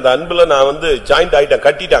முடியாது. ஏன்னா அந்த அன்புல நான் வந்து ஜாயிண்ட் ஆயிட்டேன்,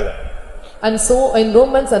 கட்டிட்டாங்க. And so in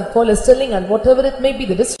Romans and Paul is telling, and whatever it may be,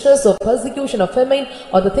 the distress or persecution or famine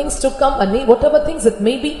or the things to come and whatever things it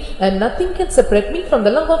may be, and nothing can separate me from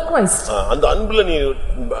the love of Christ. அந்த அன்புல நீ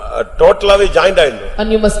டோட்டலாவே joint ஆயிடணும். And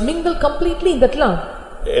you must mingle completely in that love.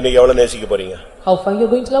 இன்னைக்கு எவ்வளவு நேசிக்க போறீங்க? How far you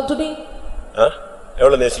are going to love today?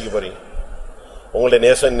 எவ்வளவு நேசிக்க போறீங்க? உங்களுடைய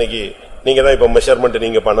நேசம் இன்னைக்கு நீங்க தான் இப்ப மெஷர்மென்ட்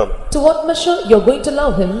நீங்க பண்ணணும். To what measure you are going to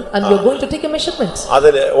love him and you are going to take a measurement.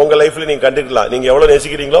 அத உங்க லைஃப்ல நீங்க கண்டுக்கலாம். நீங்க எவ்வளவு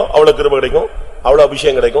நேசிக்கிறீங்களோ அவ்வளவு கிருபை கிடைக்கும், அவ்வளவு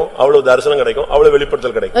அபிஷேகம் கிடைக்கும், அவ்வளவு தரிசனம் கிடைக்கும், அவ்வளவு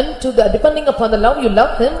வெளிப்படுத்தல் கிடைக்கும். And to the depending upon the love you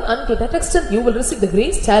love him, and to that extent you will receive the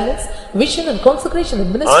grace, talents, vision and consecration in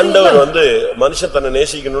ministry. ஆண்டவர் மனுஷன் தன்னை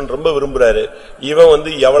நேசிக்கணும்னு ரொம்ப விரும்புறாரு. இவன்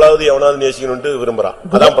எவனாவது நேசிக்கணும்னு விரும்புறான்.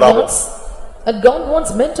 அதான் problem. And God wants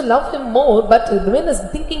men to love him more, but the man is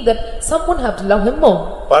thinking that someone have to love him more.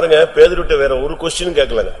 பாருங்க, பேதுருட்ட வேற ஒரு question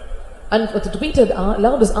கேட்கலங்க. And to Peter,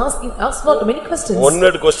 Lord is asked not many questions. One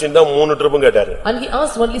word question தான் 3 ட்ரிப்பும் கேட்டாரு. And he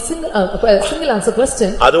asked only single answer question.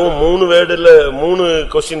 அதுவும் 3 வேர்ட்ல 3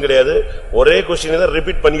 question கிடையாது, ஒரே question தான்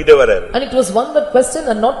repeat பண்ணிட்டே வராரு. And it was one word question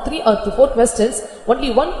and not 3 or 4 questions,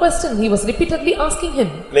 only one question he was repeatedly asking him.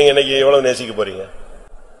 நீங்க இன்னைக்கு எவ்வளவு நேசிக்க போறீங்க?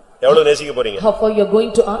 எவ்வளவு நேசிக்க போறீங்க? How far you are going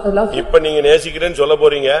to love him? இப்ப நீங்க நேசிக்கிறேன்னு சொல்ல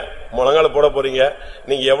போறீங்க, முழங்கால போட போறீங்க.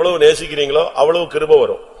 நீங்க எவ்வளவு நேசிக்கிறீங்களோ அவ்வளவு கிருபை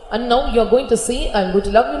வரும். And now you are going to say, I am going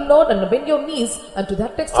to love you Lord, and bend your knees, and to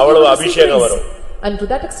that extent அவ்வளவு அபிஷேகம் வரும். And to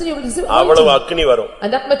that extent you will receive அவ்வளவு அக்கினி வரும். And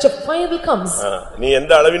that much of fire will comes. நீ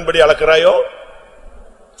எந்த அளவின்படி அளக்கறாயோ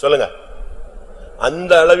சொல்லுங்க,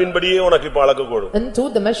 அந்த அளவின்படியே உனக்கு இப்ப அளக்க கூடும். And to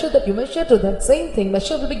the measure that you measure, to that same thing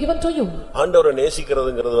measure will be given to you. ஆண்டவரை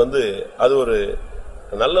நேசிக்கிறதுங்கிறது அது ஒரு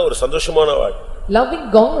நல்ல ஒரு சந்தோஷமான வாழ்க்கை. Loving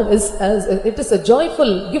God is it is a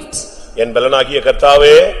joyful gift. என் பலனாகிய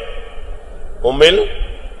கர்த்தாவே உம்மில்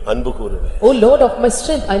அன்பு கூறுவேன். O Lord of my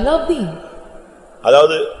strength, I love thee.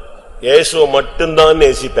 அதாவது இயேசுவை மட்டும் தான்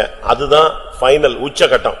நேசிப்பேன், அதுதான் ஃபைனல்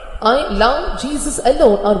உச்சகட்டம். I love Jesus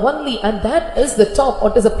alone or only, and that is the top,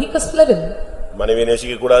 what is the peakest level. மனைவி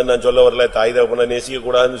நேசிக்க கூடாதுன்னு நான் சொல்ல வரல, தாய் தகப்பனை நேசிக்க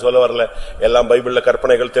கூடாதுன்னு சொல்ல வரல, எல்லாம் பைபிள்ல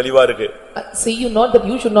கற்பனைகள் தெளிவா இருக்கு. Say you not that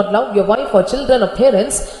you should not love your wife or children or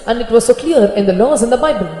parents, and it was so clear in the laws in the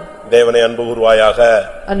Bible. தேவனை அன்பு கூர்வாயாக.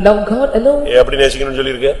 And love God alone. எப்படி நேசிக்கணும்னு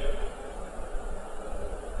சொல்லி இருக்கு?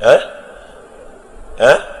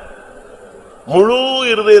 முழு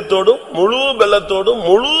இருதயத்தோடும், முழு பலத்தோடும்,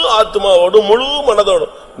 முழு ஆத்மாவோடும், முழு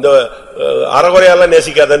மனதோடும். இந்த அறகுறையெல்லாம்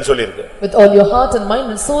நேசிக்காதன்னு சொல்லி இருக்கு. With all your heart and mind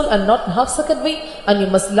and soul, and not half second way, and you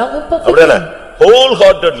must love him perfectly. அப்படியே whole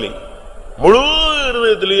heartedly, முழு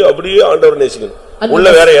இருதயத்திலேயே அப்படியே ஆண்டவர் நேசிக்கணும். உள்ள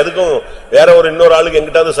வேற எதுக்கும் வேற ஒரு இன்னொரு ஆளுக்கு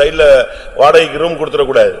எங்கிட்டாவது சைடுல வாடகைக்கு ரூம் கொடுத்துட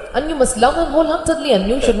கூடாது. And you must love him wholeheartedly, and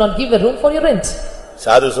you should not give a room for your rent.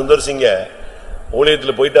 சாது சுந்தர் சிங்க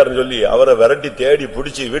ஊழியத்துல போயிட்டாருன்னு சொல்லி அவரை விரட்டி தேடி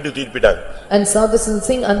பிடிச்சி வீட்டுக்கு தூக்கிட்டு போயிட்டாங்க. And Sadhu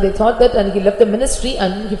Singh, and they thought that, and he left the ministry,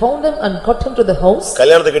 and he found him and got him to the house.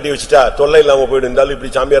 கல்யாணத்தை கட்டி வச்சிட்டா தொல்லை இல்லாம போய்டு, இருந்தாலும்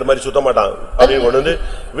இப்படி சாமியார் மாதிரி சுத்த மாட்டான் அப்படின்னு கொண்டு வந்து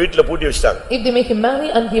வீட்டுல பூட்டி வச்சிட்டாங்க. If they make him marry,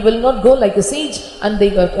 and he will not go like a sage, and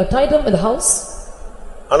they tied him in the house.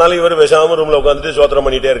 ஆனாலும் இவர் பேசாம ரூம்ல உட்கார்ந்துட்டு ஸ்தோத்திரம்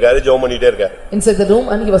பண்ணிட்டே இருக்காரு, ஜெபம் பண்ணிட்டே இருக்காரு. Inside the room,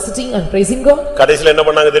 and he was sitting and praising God. கடைசில என்ன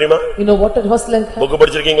பண்ணாங்க தெரியுமா? You know what it was like? Book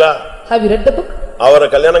படிச்சிருக்கீங்களா? Have you read the book? அவரை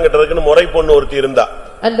கல்யாணம் கட்டறதுக்கு முறை பொண்ணு ஒருத்தி இருந்தா.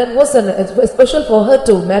 And there was a special for her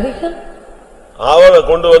to marry him. அவளை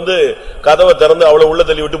கொண்டு வந்து கதவை திறந்து அவளை உள்ள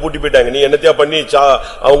தள்ளி விட்டு பூட்டி போயிட்டாங்க. நீ என்னத்தையா பண்ணி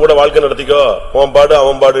அவங்க கூட வாழ்க்கை நடத்திக்கோ, அவன் பாடு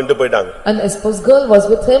அவன் பாடுன்னு போயிட்டாங்க. And a spouse girl was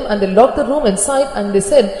with him, and they locked the room inside, and they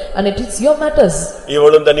said, and it is your matters.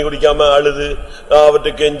 இவளும் தண்ணி குடிக்காம அழுது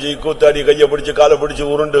அவர்ட்ட கெஞ்சி கூத்தாடி கைய பிடிச்சு காலை பிடிச்சு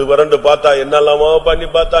உருண்டு வறண்டு பார்த்தா என்னெல்லாமோ பண்ணி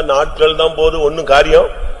பார்த்தா நாட்கள் தான் போது, ஒன்னும் காரியம்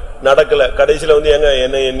நடக்கல. கடைசில வந்து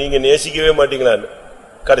என்ன நீங்க நேசிக்கவே மாட்டீங்களான்னு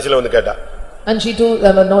கடைசில வந்து கேட்டா. And she too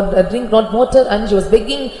not drink not water, and she was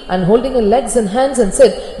begging and holding her legs and hands and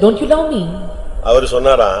said, don't you love me? அவர்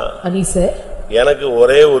சொன்னாரா, and he said, எனக்கு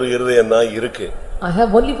ஒரே ஒரு இருதயம் தான் இருக்கு, I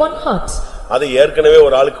have only one heart. அது ஏற்கனவே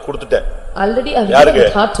ஒரு ஆளுக்கு கொடுத்துட்டேன். Already I have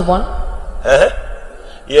given heart to one.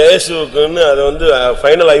 இயேசுவுக்குன்னு அது வந்து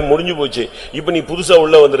ஃபைனல் ஆகி முடிஞ்சு போச்சு. இப்ப நீ புதுசா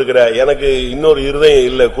உள்ள வந்திருக்கிற, எனக்கு இன்னொரு இருதயம்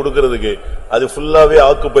இல்ல கொடுக்கிறதுக்கு, அது ஃபுல்லாவே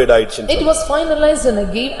ஆக்குபைட் ஆயிடுச்சு. It was finalized and I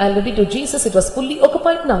gave already to Jesus, it was fully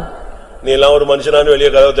occupied now. நீ எல்லாம் ஒரு மனுஷனானு வெளியே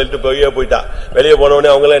கதவை தள்ளிட்டு போயிட்டா. வெளியே போனவனே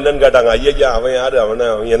அவங்க எல்லாம் என்னன்னு கேட்டாங்க, ஐயா அவன் யாரு, அவன்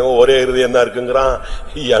என்னவோ ஒரே இருதயம் தான் இருக்குங்கிறான்,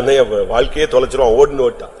 என்னைய வாழ்க்கையே தொலைச்சிருவான், ஓடுன்னு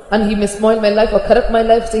ஓட்டான். And he may spoil my life or corrupt my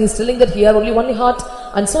life, so he is telling that he had only one heart,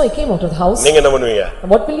 and so I came out of the house. நீங்க என்ன பண்ணுவீங்க?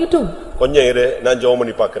 What will you do? கொஞ்சம் இரு, நான் ஜெபம்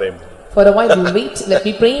பண்ணி பார்க்கறேன். For a while you wait, let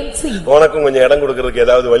me pray and see. உனக்கும் கொஞ்சம் இடம் கொடுக்கிறதுக்கு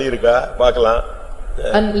ஏதாவது வழி இருக்கா பார்க்கலாம்.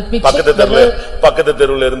 And let me check பக்கத்து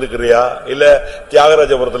தெருவுல இருந்துக்கிறியா, இல்ல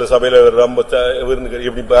தியாகராஜபுரத்துல சபையில ரொம்ப இருந்துக்கிறியா,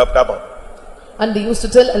 இப்படி பாப்பான். And they used to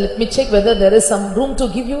tell, and let me check whether there is some room to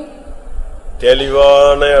give you.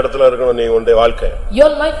 தெளிவான இடத்துல இருக்கணும் நீ உன்னுடைய வாழ்க்கை.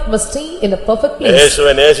 Your life must stay in a perfect place.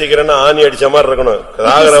 இயேசுவை நேசிக்கிறேன்னு ஆணி அடிச்ச மாதிரி இருக்கணும்.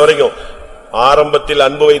 சாகற வரைக்கும் ஆரம்பத்தில்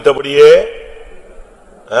அன்பு வைத்தபடியே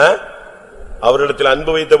அவரிடத்தில்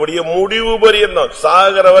அன்பு வைத்தபடியே முடிவு பரியந்தம்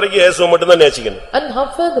சாகற வரைக்கும் இயேசுவை மட்டும் தான் நேசிக்கணும். And how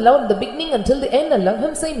far the love in the beginning until the end and love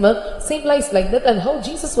him same lies like that and how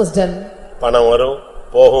Jesus was done. பணம் வரும்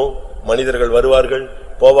போகும், மனிதர்கள் வருவார்கள்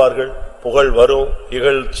போவார்கள், புகழ் வரும்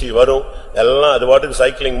இகழ்ச்சி வரும், எல்லாம் அது பாட்டுக்கு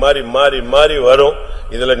சைக்கிளிங் மாறி மாறி மாறி வரும்.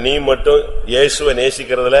 இதுல நீ மட்டும் இயேசுவை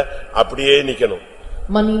நேசிக்கிறதுல அப்படியே நிக்கணும்.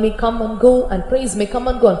 Money may come and go and praise may come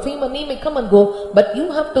and go and fame and name may come and go, but you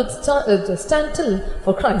have to stand till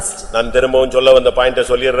for Christ. நான் திரும்பவும் சொல்ல வந்த பாயிண்ட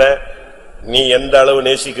சொல்லிடுறேன். நீ எந்த அளவு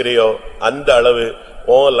நேசிக்கிறியோ அந்த அளவு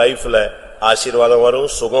உன் லைஃப்ல ஆசீர்வாதம் வரும்,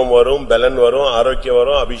 சுகம் வரும், பலன் வரும், ஆரோக்கியம்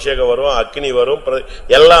வரும், அபிஷேகம் வரும், அக்னி வரும்,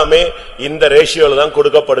 எல்லாமே இந்த ரேஷியோல தான்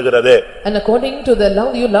கொடுக்கப்படுகிறது. And according to the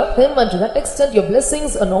love you love him and to that extent your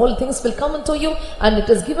blessings and all things will come into you and it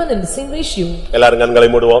is given in the same ratio. எல்லாரும் கண்களை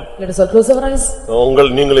மூடுவோம். Let us all close our eyes.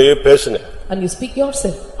 நீங்களே பேசுங்க. And you speak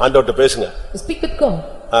yourself. ஆண்டவர்ட்ட பேசுங்க. You speak with God.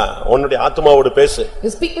 உன்னுடைய ஆத்மாவோடு பேசு.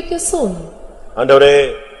 You speak with your soul. ஆண்டவரே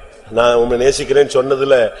நான் உம்மை நேசிக்கிறேன்னு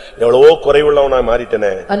சொன்னதுல எவ்வளவோ குறைவுள்ளவனா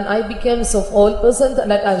மாறிட்டேனே. And I became so all persons and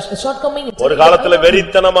that I shortcoming. ஒரு காலத்துல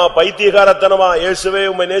வெறித்தனமா பைத்தியக்காரத்தனமா இயேசுவே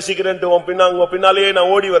உம்மை நேசிக்கிறேன்னு உன் பின்னாலேயே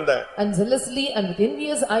நான் ஓடி வந்தேன். And zealously and with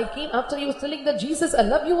envious I came after you telling that Jesus I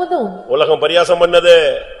love you alone. உலகம் பரியாசம் பண்ணது.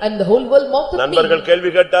 And the whole world mocked at me. நண்பர்கள்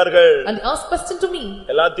கேள்வி கேட்டார்கள். And asked question to me.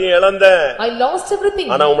 எல்லாத்தையும் இழந்தேன். I lost everything.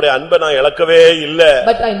 ஆனா உம்முடைய அன்பை நான் இழக்கவே இல்ல.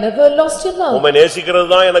 But I never lost your love. உம்மை நேசிக்கிறது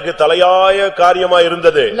தான் எனக்கு தலையாய காரியமா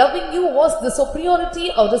இருந்தது. Loving you was the superiority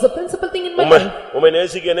or the principal thing in my life. உம்மை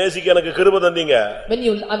நேசிக்க எனக்கு கிருபை தந்தீங்க.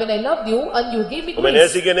 When I loved you and you gave me grace. உம்மை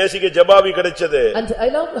நேசிக்க ஜெபாவி கிடைச்சது. And I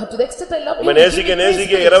loved to the extent I loved you. உம்மை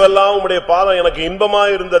நேசிக்க இரவெல்லாம் உம்முடைய பாதம் எனக்கு இன்பமா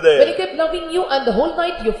இருந்தது. When I kept loving you and the whole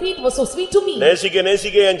night your feet were so sweet to me.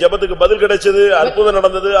 நேசிக்க என் ஜெபத்துக்கு பதில் கிடைச்சது, அற்புதம்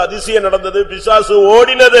நடந்தது, அதிசயம் நடந்தது, பிசாசு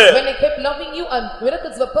ஓடினது. When I kept loving you and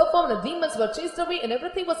miracles were performed and demons were chased away and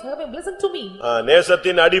everything was having blessing to me.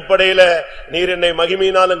 நேசத்தின் அடிப்படையில நீர் என்னை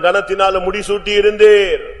மகிமையினாலும் கனத்தினாலும் முடிசூட்டி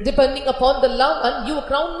இருந்தீர். Depending upon the love and you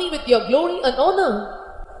crowned me with your glory and honor.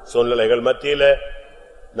 சூழ்நிலைகள் மத்தியில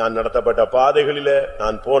நான் நடத்தப்பட்ட பாதைகளிலே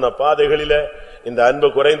நான் போன பாதைகளிலே இந்த அன்பு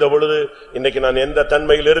குறைந்த பொழுது இன்னைக்கு நான் எந்த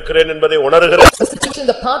தன்மையில் இருக்கிறேன் என்பதை உணர்கிறேன். In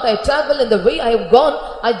the path I travel in the way I have gone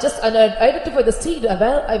I just identify the state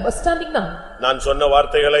where I was standing now. நான் சொன்ன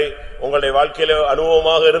வார்த்தைகளை உங்களுடைய வாழ்க்கையில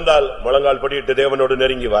அனுபவமாக இருந்தால் முழங்கால் படியிட்டு தேவனோடு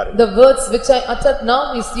நெருங்கி வாருங்கள். The words which I uttered now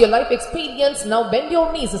is your life experience. Now bend your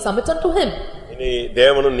knees and submit unto him. இனி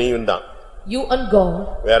தேவனும் நீயும் தான். You and God.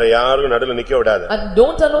 வேற யாரும் நடுவுல நிக்க விடாத. And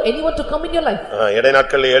don't allow anyone to come in your life. இடை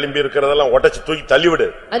நாட்கள்ல எழும்பி இருக்கிறதெல்லாம் உடைச்சு தூக்கி தள்ளி விடு.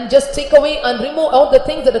 And just take away and remove all the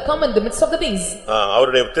things that have come in the midst of the days.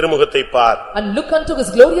 அவருடைய திருமுகத்தை பார். And look unto his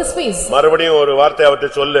glorious face. மறுபடியும் ஒரு வார்த்தை அவர்ட்ட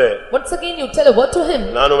சொல்லு. Once again you tell a word to him.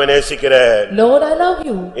 நான் உம்மை நேசிக்கிறேன். Lord I love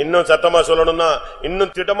you. இன்னும் சத்தமா சொல்லணும்னா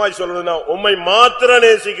இன்னும் திடமாய் சொல்லணும்னா உம்மை மாத்திரம்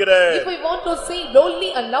நேசிக்கிறேன். If I want to say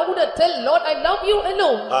boldly and louder tell Lord I love you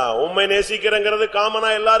alone. உம்மை நேசிக்கிறேங்கிறது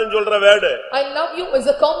காமனா எல்லாரும் சொல்ற word. I love you is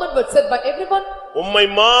a common word said by everyone. உம்மை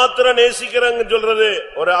மாத்திரம் நேசிக்கிறேன்னு சொல்றது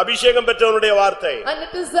ஒரு அபிஷேகம் பெற்றவனுடைய வார்த்தை. And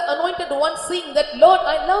it is the anointed one saying that Lord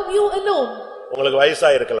I love you alone. உங்களுக்கு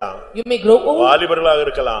வயசா இருக்கலாம். You may grow old. வாலிபர்களாக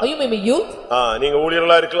இருக்கலாம். Or you may be youth. நீங்க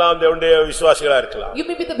ஊழியர்களா இருக்கலாம், தேவனுடைய விசுவாசிகளா இருக்கலாம். You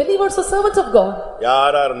may be the believers or servants of God.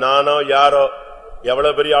 யாரார் நானோ யாரோ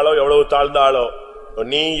எவ்வளவு பெரிய ஆளோ எவ்வளவு தாழ்ந்த ஆளோ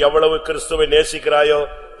நீ எவ்வளவு கிறிஸ்துவை நேசிக்கிறாயோ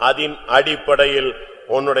அதின் அடிப்படையில்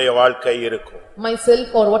உன்னுடைய வாழ்க்கை இருக்கும். Myself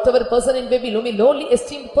or whatever person in baby lowly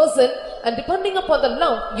esteemed person and depending upon the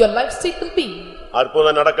love your life state will be.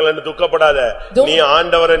 அற்புதம் நடக்கலன்னு துக்கப்படாத. நீ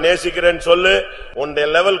ஆண்டவரை நேசிக்கிறேன்னு சொல்லு, உன்னுடைய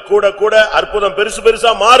லெவல் கூட கூட அற்புதம்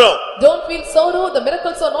பெருசா மாறும். Don't feel sorrow the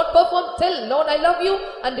miracles are not performed. Tell Lord I love you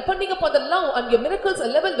and depending upon the love and your miracles a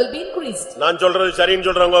level will be increased. நான் சொல்றது சரின்னு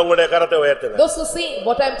சொல்றவங்க உங்களுடைய கரத்தை உயர்த்துங்க. Those who say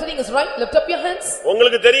what I am telling is right lift up your hands.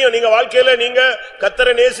 உங்களுக்கு தெரியும் நீங்க வாழ்க்கையில நீங்க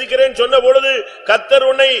கர்த்தரை நேசிக்கிறேன்னு சொன்ன பொழுது கர்த்தர்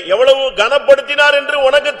உன்னை எவ்வளவு கனப்படுத்தினார் என்று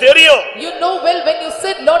உனக்கு தெரியும். You know well when you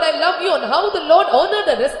said Lord I love you and how the Lord honored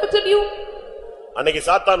and respected you. அன்னைக்கு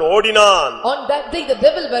சாத்தான் ஓடினான். On that day the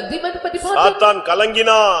devil were departed. சாத்தான்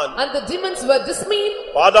கலங்கினான். And the demons were dismayed.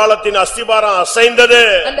 பாதாளத்தின் அஸ்திபாரம் அசைந்தது.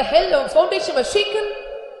 And the hell of foundation was shaken.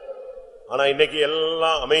 ஆனா இன்னைக்கு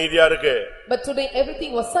எல்லாம் அமைதியா இருக்கு. But today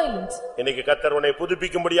everything was silent. இன்னைக்கு கர்த்தர் உன்னை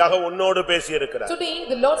புதுப்பிக்கும்படியாக உன்னோடு பேசி இருக்கிறார். Today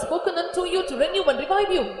the Lord spoken unto you to renew and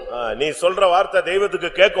revive you. நீ சொல்ற வார்த்தை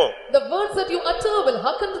தெய்வத்துக்கு கேட்கும். The words that you utter will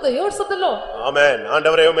hearken to the ears of the Lord. ஆமென்.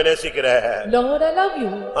 ஆண்டவரே உம்மை நேசிக்கிறேன். Lord, I love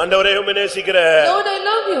you. ஆண்டவரே உம்மை நேசிக்கிறேன். Lord, I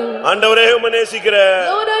love you. ஆண்டவரே உம்மை நேசிக்கிறேன்.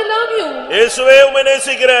 Lord, I love you. இயேசுவே உம்மை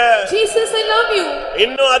நேசிக்கிறேன். Jesus, I love you.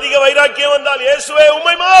 இன்னும் அதிக வைராக்கியம் வந்தால் இயேசுவே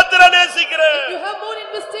உம்மை மாத்திரம் நேசிக்கிறேன். If you have more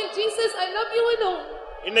interest in Jesus, I love you alone.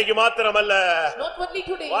 இன்னைக்கு மாத்திரமல்ல, Not only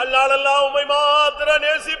today. வாழ்நாளெல்லாம் உம்மை மாத்திரம்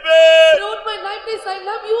நேசிப்பேன். Throughout my life days, I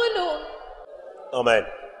love you alone. ஆமென்.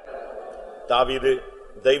 தாவீது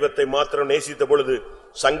தெய்வத்தை மாத்திரம் நேசித்த பொழுது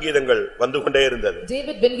சங்கீதங்கள் வந்து கொண்டே இருந்தது.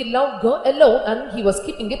 David, when he loved God alone, and he was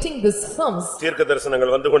getting these psalms. தீர்க்க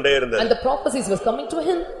தரிசனங்கள் வந்து கொண்டே இருந்தது. And the prophecies was coming to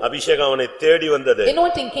him. அபிஷேகம் அவனை தேடி வந்தது.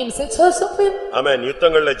 Anointing came in search of him. ஆமென்.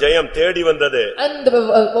 யுத்தங்கள்ல ஜெயம் தேடி வந்தது. And the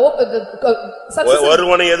success.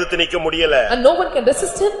 ஒருவனை எதிர்த்து நிக்க முடியல. And no one can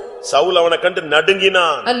resist him. Saul அவனை கண்டு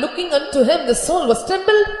நடுங்கினான். And looking unto him, the soul was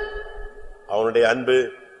trembled. அவனுடைய அன்பு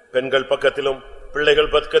பெண்கள் பக்கத்திலும்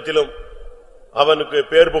பிள்ளைகள் பக்கத்திலும் அவனுக்கு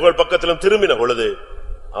பேர் புகழ் பக்கத்திலும் திரும்பின பொழுது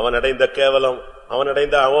அவன் அடைந்த கேவலம், அவன்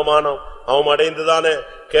அடைந்த அவமானம், அவன் அடைந்ததான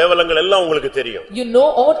கேவலங்கள் எல்லாம் உங்களுக்கு தெரியும். You know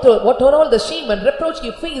what are all the shame and reproach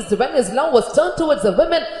he faced when his love was turned towards the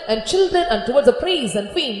women and children and towards the praise and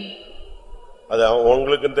fame. அது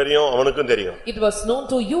உங்களுக்கும் தெரியும், அவனுக்கும் தெரியும். It was known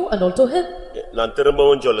to you and also him. நான்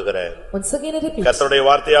திரும்பவும் சொல்லுகிறேன். Once again I repeat. கர்த்தருடைய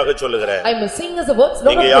வார்த்தையாக சொல்லுகிறேன். I am saying as the words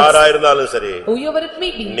Lord. நீங்க யாரா இருந்தாலும் சரி, whoever it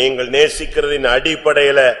may be, நீங்கள் நேசிக்கிறதின்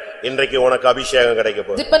அடிப்படையில இன்றைக்கு உனக்கு அபிஷேகம் கிடைக்க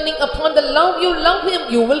போகுது. Depending upon the love you love him,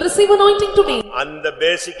 you will receive anointing today. அந்த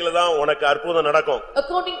பேசிக்ல தான் உனக்கு அற்புதம் நடக்கும்.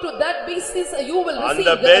 According to that basis you will receive.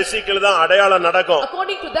 அந்த பேசிக்ல தான் அடையாளம் நடக்கும்.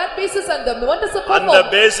 According to that basis and the wonders of God. அந்த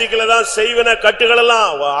பேசிக்ல தான் செய்வன கட்டுகள்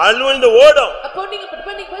எல்லாம் அழுவிந்து ஓடும். According to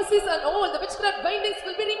depending basis and all the witchcraft bindings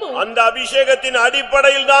will be removed. அந்த அபிஷேகத்தின்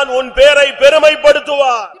அடிப்படையில் தான் உன் பேரை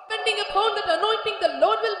பெருமைப்படுத்துவார். Depending upon that anointing, the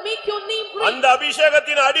Lord will make your name great. அந்த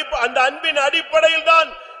அபிஷேகத்தின் அந்த அன்பின் அடிப்படையில் தான்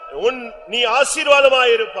நீ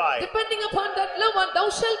ஆசீர்வாதமாய் இருப்பாய். Depending upon that love, and thou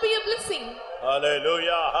shalt be a blessing.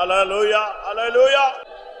 ஹல்லேலூயா, ஹல்லேலூயா, ஹல்லேலூயா.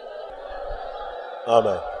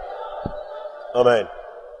 ஆமென், ஆமென்.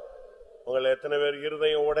 உங்களை எத்தனை பேர்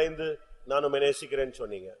இருதயம் உடைந்து நான் உம்மை நேசிக்கிறேன்னு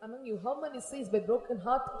சொன்னீங்க? Among you, how many says by broken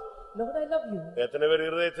heart, Lord, I love you? எத்தனை பேர்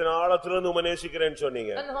இருதயத்தின் ஆழத்திலிருந்து உம்மை நேசிக்கிறேன்னு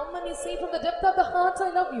சொன்னீங்க? And how many say from the depth of the heart,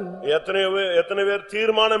 I love you? எத்தனை பேர்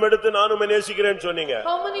தீர்மானம் எடுத்து நான் உம்மை நேசிக்கிறேன்னு சொன்னீங்க?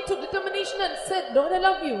 How many took determination and said, Lord, I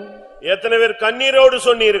love you? எத்தனை பேர் கண்ணீரோடு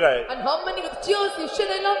சொன்னீர்கள்? And how many with tears you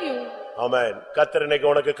said, I love you? ஆமென். கர்த்தர் இன்னைக்கு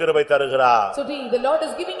உனக்கு கிருபை தருகிறார். Today the Lord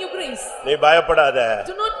is giving you grace. நீ பயப்படாத.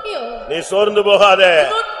 Do not fear. நீ சோர்ந்து போகாத.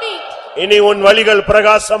 Do not faint. இனி உன் வழிகள்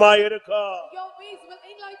பிரகாசமாய் இருக்கும். Your ways will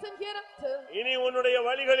enlighten hereafter. இனி உன்னுடைய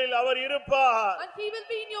வழிகளில் அவர் இருப்பார். And he will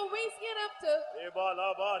be in your ways hereafter.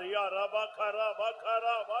 ஏபாலாபாரியா ரபகரா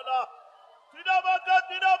பகரா வலா திடபக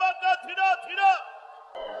திடபக திட திட.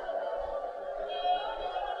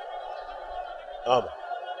 ஆமென்.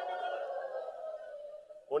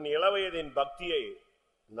 உன் இளவயதின் பக்தியை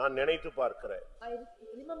நான் நினைத்து பார்க்கிறேன். I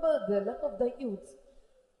remember the love of thy youth.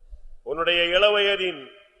 உன்னுடைய இளவயதின்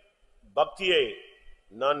பக்தியை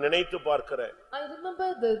நான் நினைத்து பார்க்கிறேன். I remember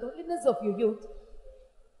the holiness of your youth.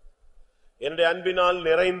 என்னுடைய அன்பினால்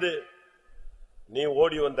நிறைந்து நீ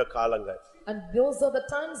ஓடி வந்த காலங்கள். And those are the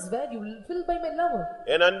times where you will fill by my love.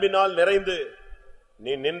 என் அன்பினால் நிறைந்து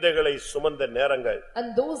நீ நிந்தைகளை சுமந்த நேரங்கள். And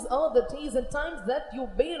those are the days and times that you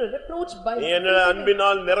bear a reproach by. நீ என்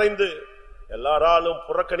அன்பினால் நிறைந்து எல்லாராலும்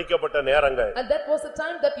புறக்கணிக்கப்பட்ட நேரங்கள். And that was the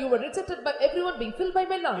time that you were rejected by everyone, being filled by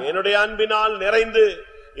my love. என்னுடைய அன்பினால் நிறைந்து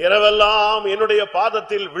இரவெல்லாம் என்னுடைய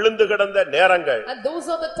பாதத்தில் விழுந்து கிடந்த நேரங்கள். And those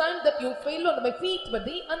are the times that you fell on my feet by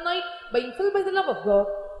day and night, being filled by the love of God.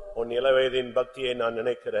 உன் இளவயதின் பக்தியை நான்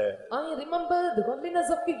நினைக்கிறேன். I remember the godliness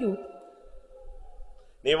of your youth.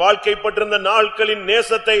 நீ வாழ்க்கைப்பட்டிருந்த நாட்களின்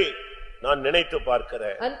நேசத்தை நான் நினைத்து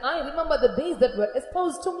பார்க்கிறேன். And I remember the days that were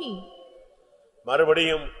espoused to me.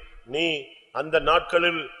 மறுபடியும் நீ அந்த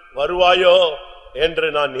நாட்களில் வருவாயோ என்று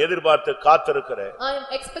நான் எதிர்பார்த்து காத்திருக்கிறேன். I am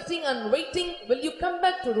expecting and waiting. Will you come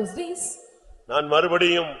back to those days? நான்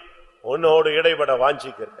மறுபடியும் உன்னோடு இடைபட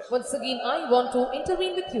வாஞ்சிக்கிறேன். Once again I want to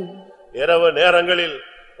intervene with you. இரவு நேரங்களில்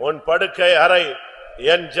உன் படுக்கை அறை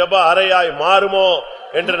என் ஜெப அறையாய் மாறுமோ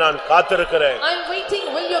என்று நான் காத்திருக்கிறேன். I am waiting.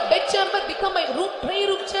 Will your bed chamber become my prayer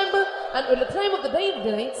room chamber, and will the time of the day of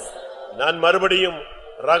the nights? நான் மறுபடியும்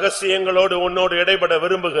ரகசியங்களோடு உன்னோடு இடைபட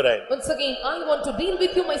விரும்புகிறேன். Once again I want to deal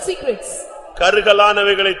with you my secrets.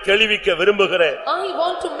 கருகலானவைகளை தெளிவிக்க விரும்புகிறேன். I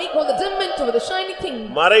want to make all the dim into the shining thing.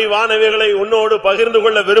 மறைவானவைகளை உன்னோடு பகிர்ந்து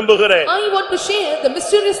கொள்ள விரும்புகிறேன். I want to share the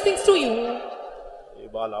mysterious things to you.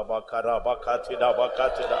 இபாலா பகரா பகாதிடா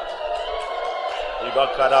பகாதிடா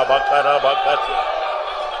இபக்கரா Baqarah பக்கச்சு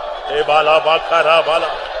ஏ பாலா பக்கரா பாலா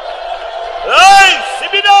ஏய்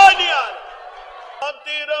சிபிடானியா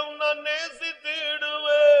மாத்திரம் நான்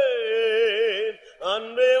நேசித்திடுவேன்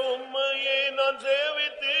அன்பே உம்மையே நான்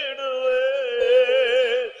சேவித்திடுவேன்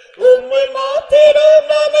உம்மை மாத்திரம்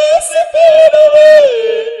நான் நேசித்திடுவேன்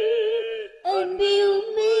அன்பே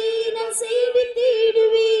உம்மையே நான்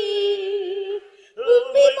சேவித்திடுவேன்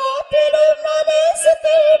உம்மை மாத்திரம் நான்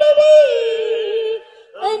நேசித்திடுவேன்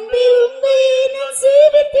அன்பே உம்மையே நான்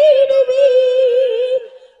சேவித்திடுவேன்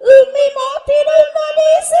உம்மை மாத்திரம் நான்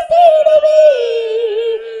நேசித்திடுவேன்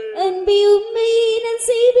அன்பே உம்மையே நான்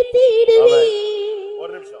சேவித்திடுவேன்.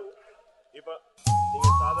 ஒரு நிமிஷம். இப்ப நீங்க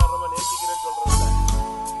சாதாரணமா நேசிக்கிறேன்னு சொல்றீங்க.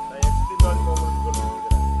 நான் எக்ஸ்ட்ரீமா உங்களுக்கு சொல்றேன்.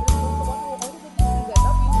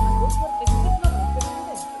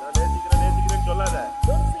 நான் நேசிக்கிறேன்னு சொல்லாத.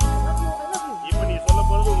 இப்ப நீ சொல்ல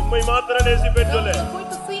போறது உண்மை மாத்திரம் நேசிப்பேன்னு சொல்லு.